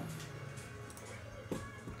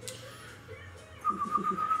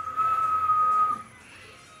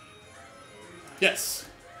 Yes.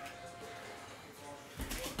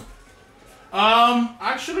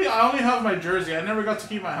 Actually, I only have my jersey. I never got to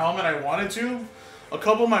keep my helmet. I wanted to. A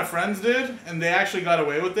couple of my friends did, and they actually got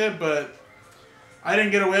away with it, but I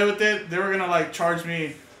didn't get away with it. They were gonna like charge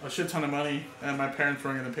me a shit ton of money, and my parents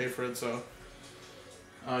weren't gonna pay for it, so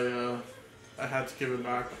I had to give it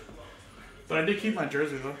back. But I did keep my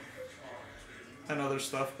jersey though, and other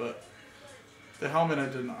stuff, but the helmet I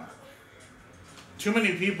did not. Too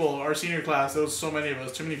many people, our senior class, there was so many of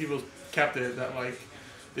us, too many people kept it that like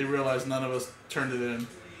they realized none of us turned it in.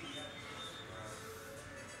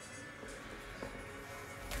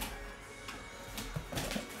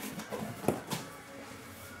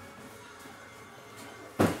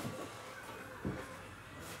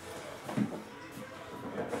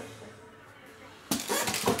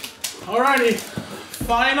 Alrighty,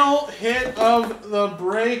 final hit of the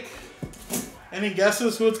break. Any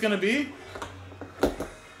guesses who it's gonna be?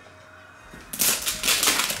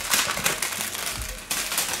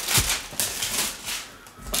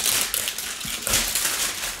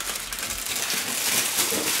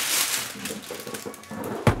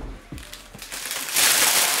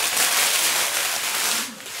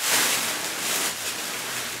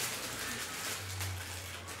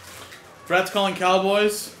 Brett's calling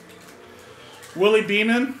Cowboys. Willie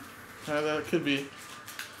Beeman. That could be.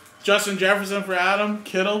 Justin Jefferson for Adam.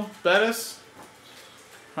 Kittle. Bettis.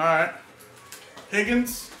 Alright.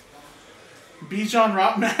 Higgins. Bijan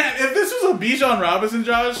Robinson. Man, if this was a Bijan Robinson,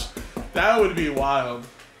 Josh, that would be wild.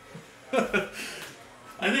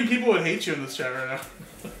 I think people would hate you in this chat right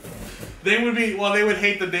now. They would be, well, they would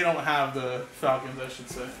hate that they don't have the Falcons, I should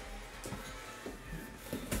say.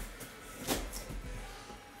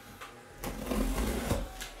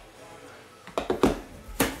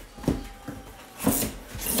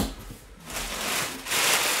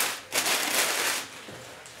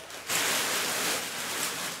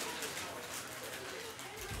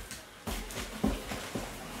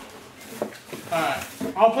 Alright,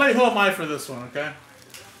 I'll play Who Am I for this one, okay?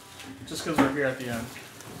 Just because we're here at the end.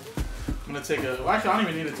 I'm gonna take a. Well, actually, I don't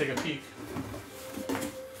even need to take a peek.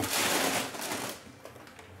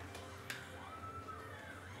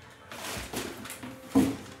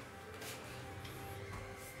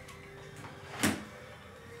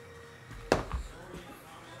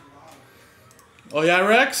 Oh yeah,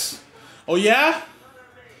 Rex? Oh yeah?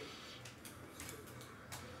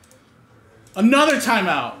 Another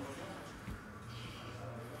timeout.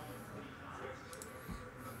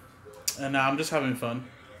 And now I'm just having fun.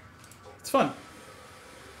 It's fun.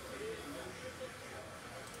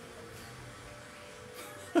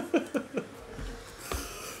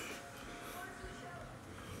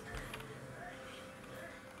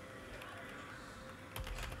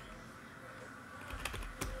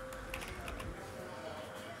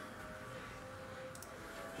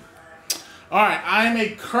 All right, I'm a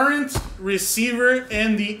current receiver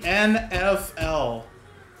in the NFL.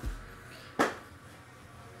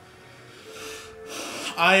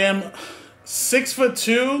 I am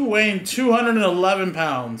 6'2", weighing 211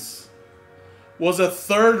 pounds. Was a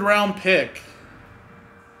third-round pick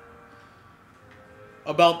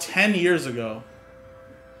about 10 years ago.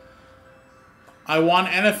 I won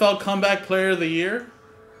NFL Comeback Player of the Year.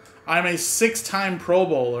 I'm a 6-time Pro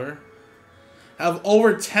Bowler. Have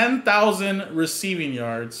over 10,000 receiving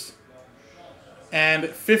yards and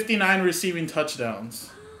 59 receiving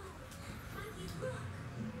touchdowns.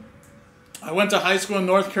 I went to high school in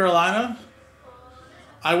North Carolina.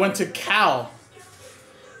 I went to Cal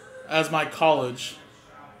as my college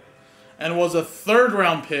and was a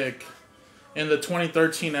third-round pick in the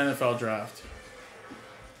 2013 NFL Draft.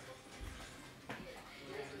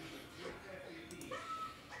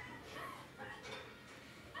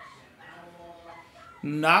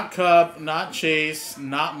 Not Cup, not Chase,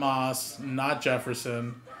 not Moss, not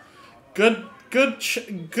Jefferson. Good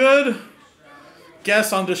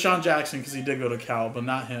guess on Deshaun Jackson because he did go to Cal, but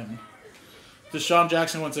not him. Deshaun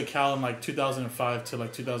Jackson went to Cal in like 2005 to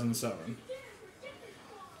like 2007.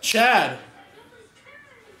 Chad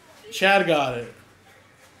got it.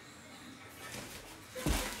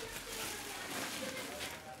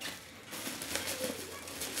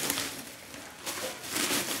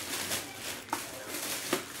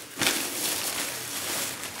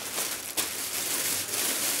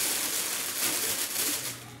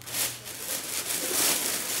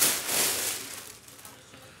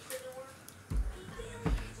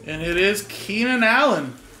 And it is Keenan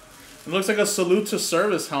Allen. It looks like a salute to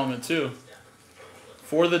service helmet, too.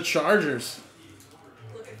 For the Chargers.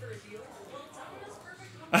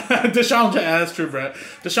 Deshaun Jackson, that's true, Brett.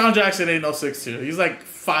 Deshaun Jackson ain't no 6'2". He's like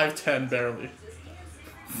 5'10", barely.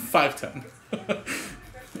 5'10".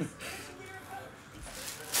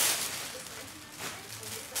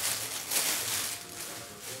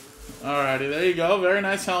 Alrighty, there you go. Very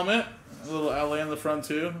nice helmet. A little LA in the front,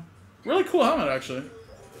 too. Really cool helmet, actually.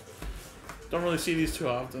 Don't really see these too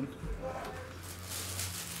often.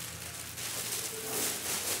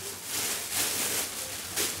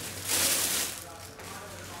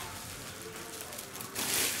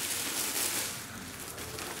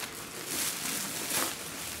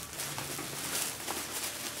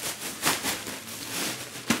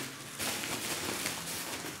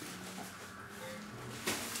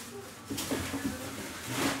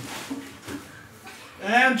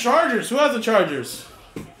 And Chargers. Who has the Chargers?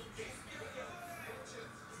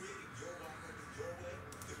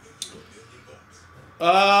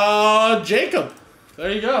 Jacob.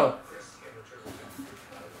 There you go.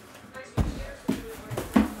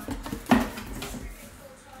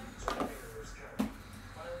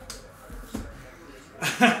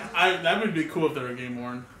 That would be cool if they were game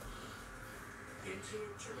worn.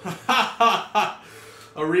 A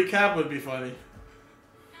recap would be funny.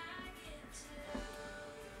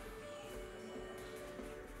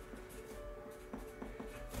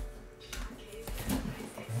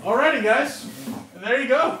 Alrighty, guys. And there you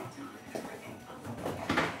go.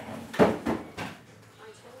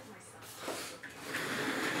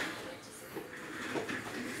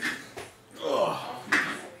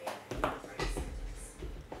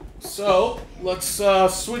 So, let's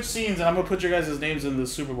switch scenes, and I'm going to put your guys' names in the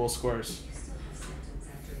Super Bowl squares.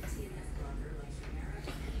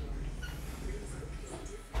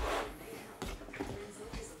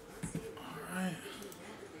 Alright.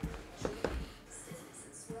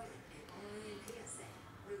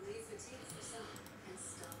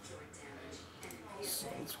 So,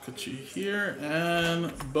 let's put you here,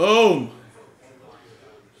 and boom!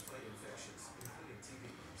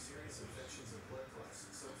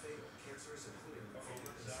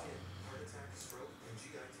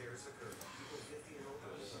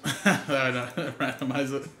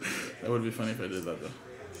 Randomize it. That would be funny if I did that, though.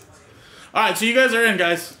 All right, so you guys are in,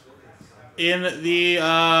 guys. In the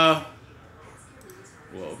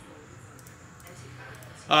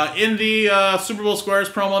Super Bowl Squares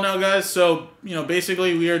promo now, guys. So, you know,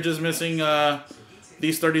 basically we are just missing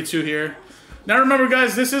these 32 here. Now remember,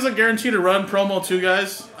 guys, this is a guaranteed to run promo too,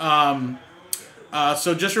 guys.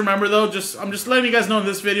 So just remember, though, I'm just letting you guys know in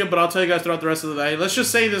this video, but I'll tell you guys throughout the rest of the day. Let's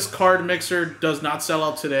just say this card mixer does not sell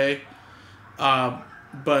out today,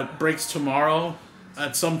 but breaks tomorrow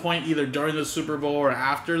at some point, either during the Super Bowl or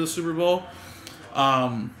after the Super Bowl.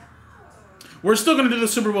 We're still going to do the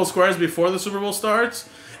Super Bowl squares before the Super Bowl starts.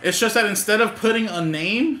 It's just that instead of putting a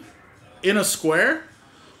name in a square,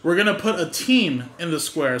 we're going to put a team in the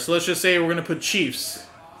square. So let's just say we're going to put Chiefs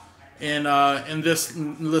in this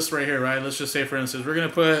list right here, right? Let's just say, for instance, we're going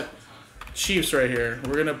to put Chiefs right here.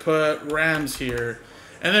 We're going to put Rams here.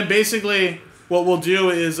 And then basically what we'll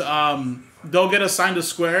do is they'll get assigned a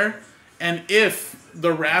square. And if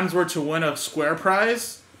the Rams were to win a square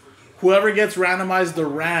prize, whoever gets randomized the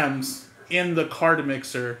Rams in the card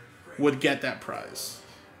mixer would get that prize.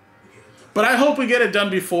 But I hope we get it done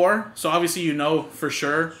before, so obviously you know for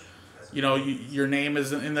sure, you know, your name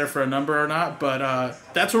isn't in there for a number or not. But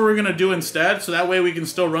that's what we're going to do instead, so that way we can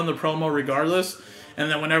still run the promo regardless. And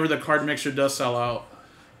then whenever the card mixer does sell out,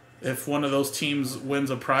 if one of those teams wins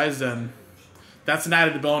a prize, then that's an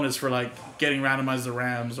added bonus for like getting randomized the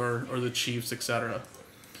Rams or the Chiefs, etc.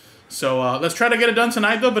 So let's try to get it done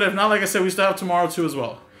tonight, though. But if not, like I said, we still have tomorrow too as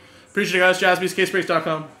well. Appreciate it, guys. Jaspy,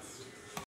 CaseBreaks.com.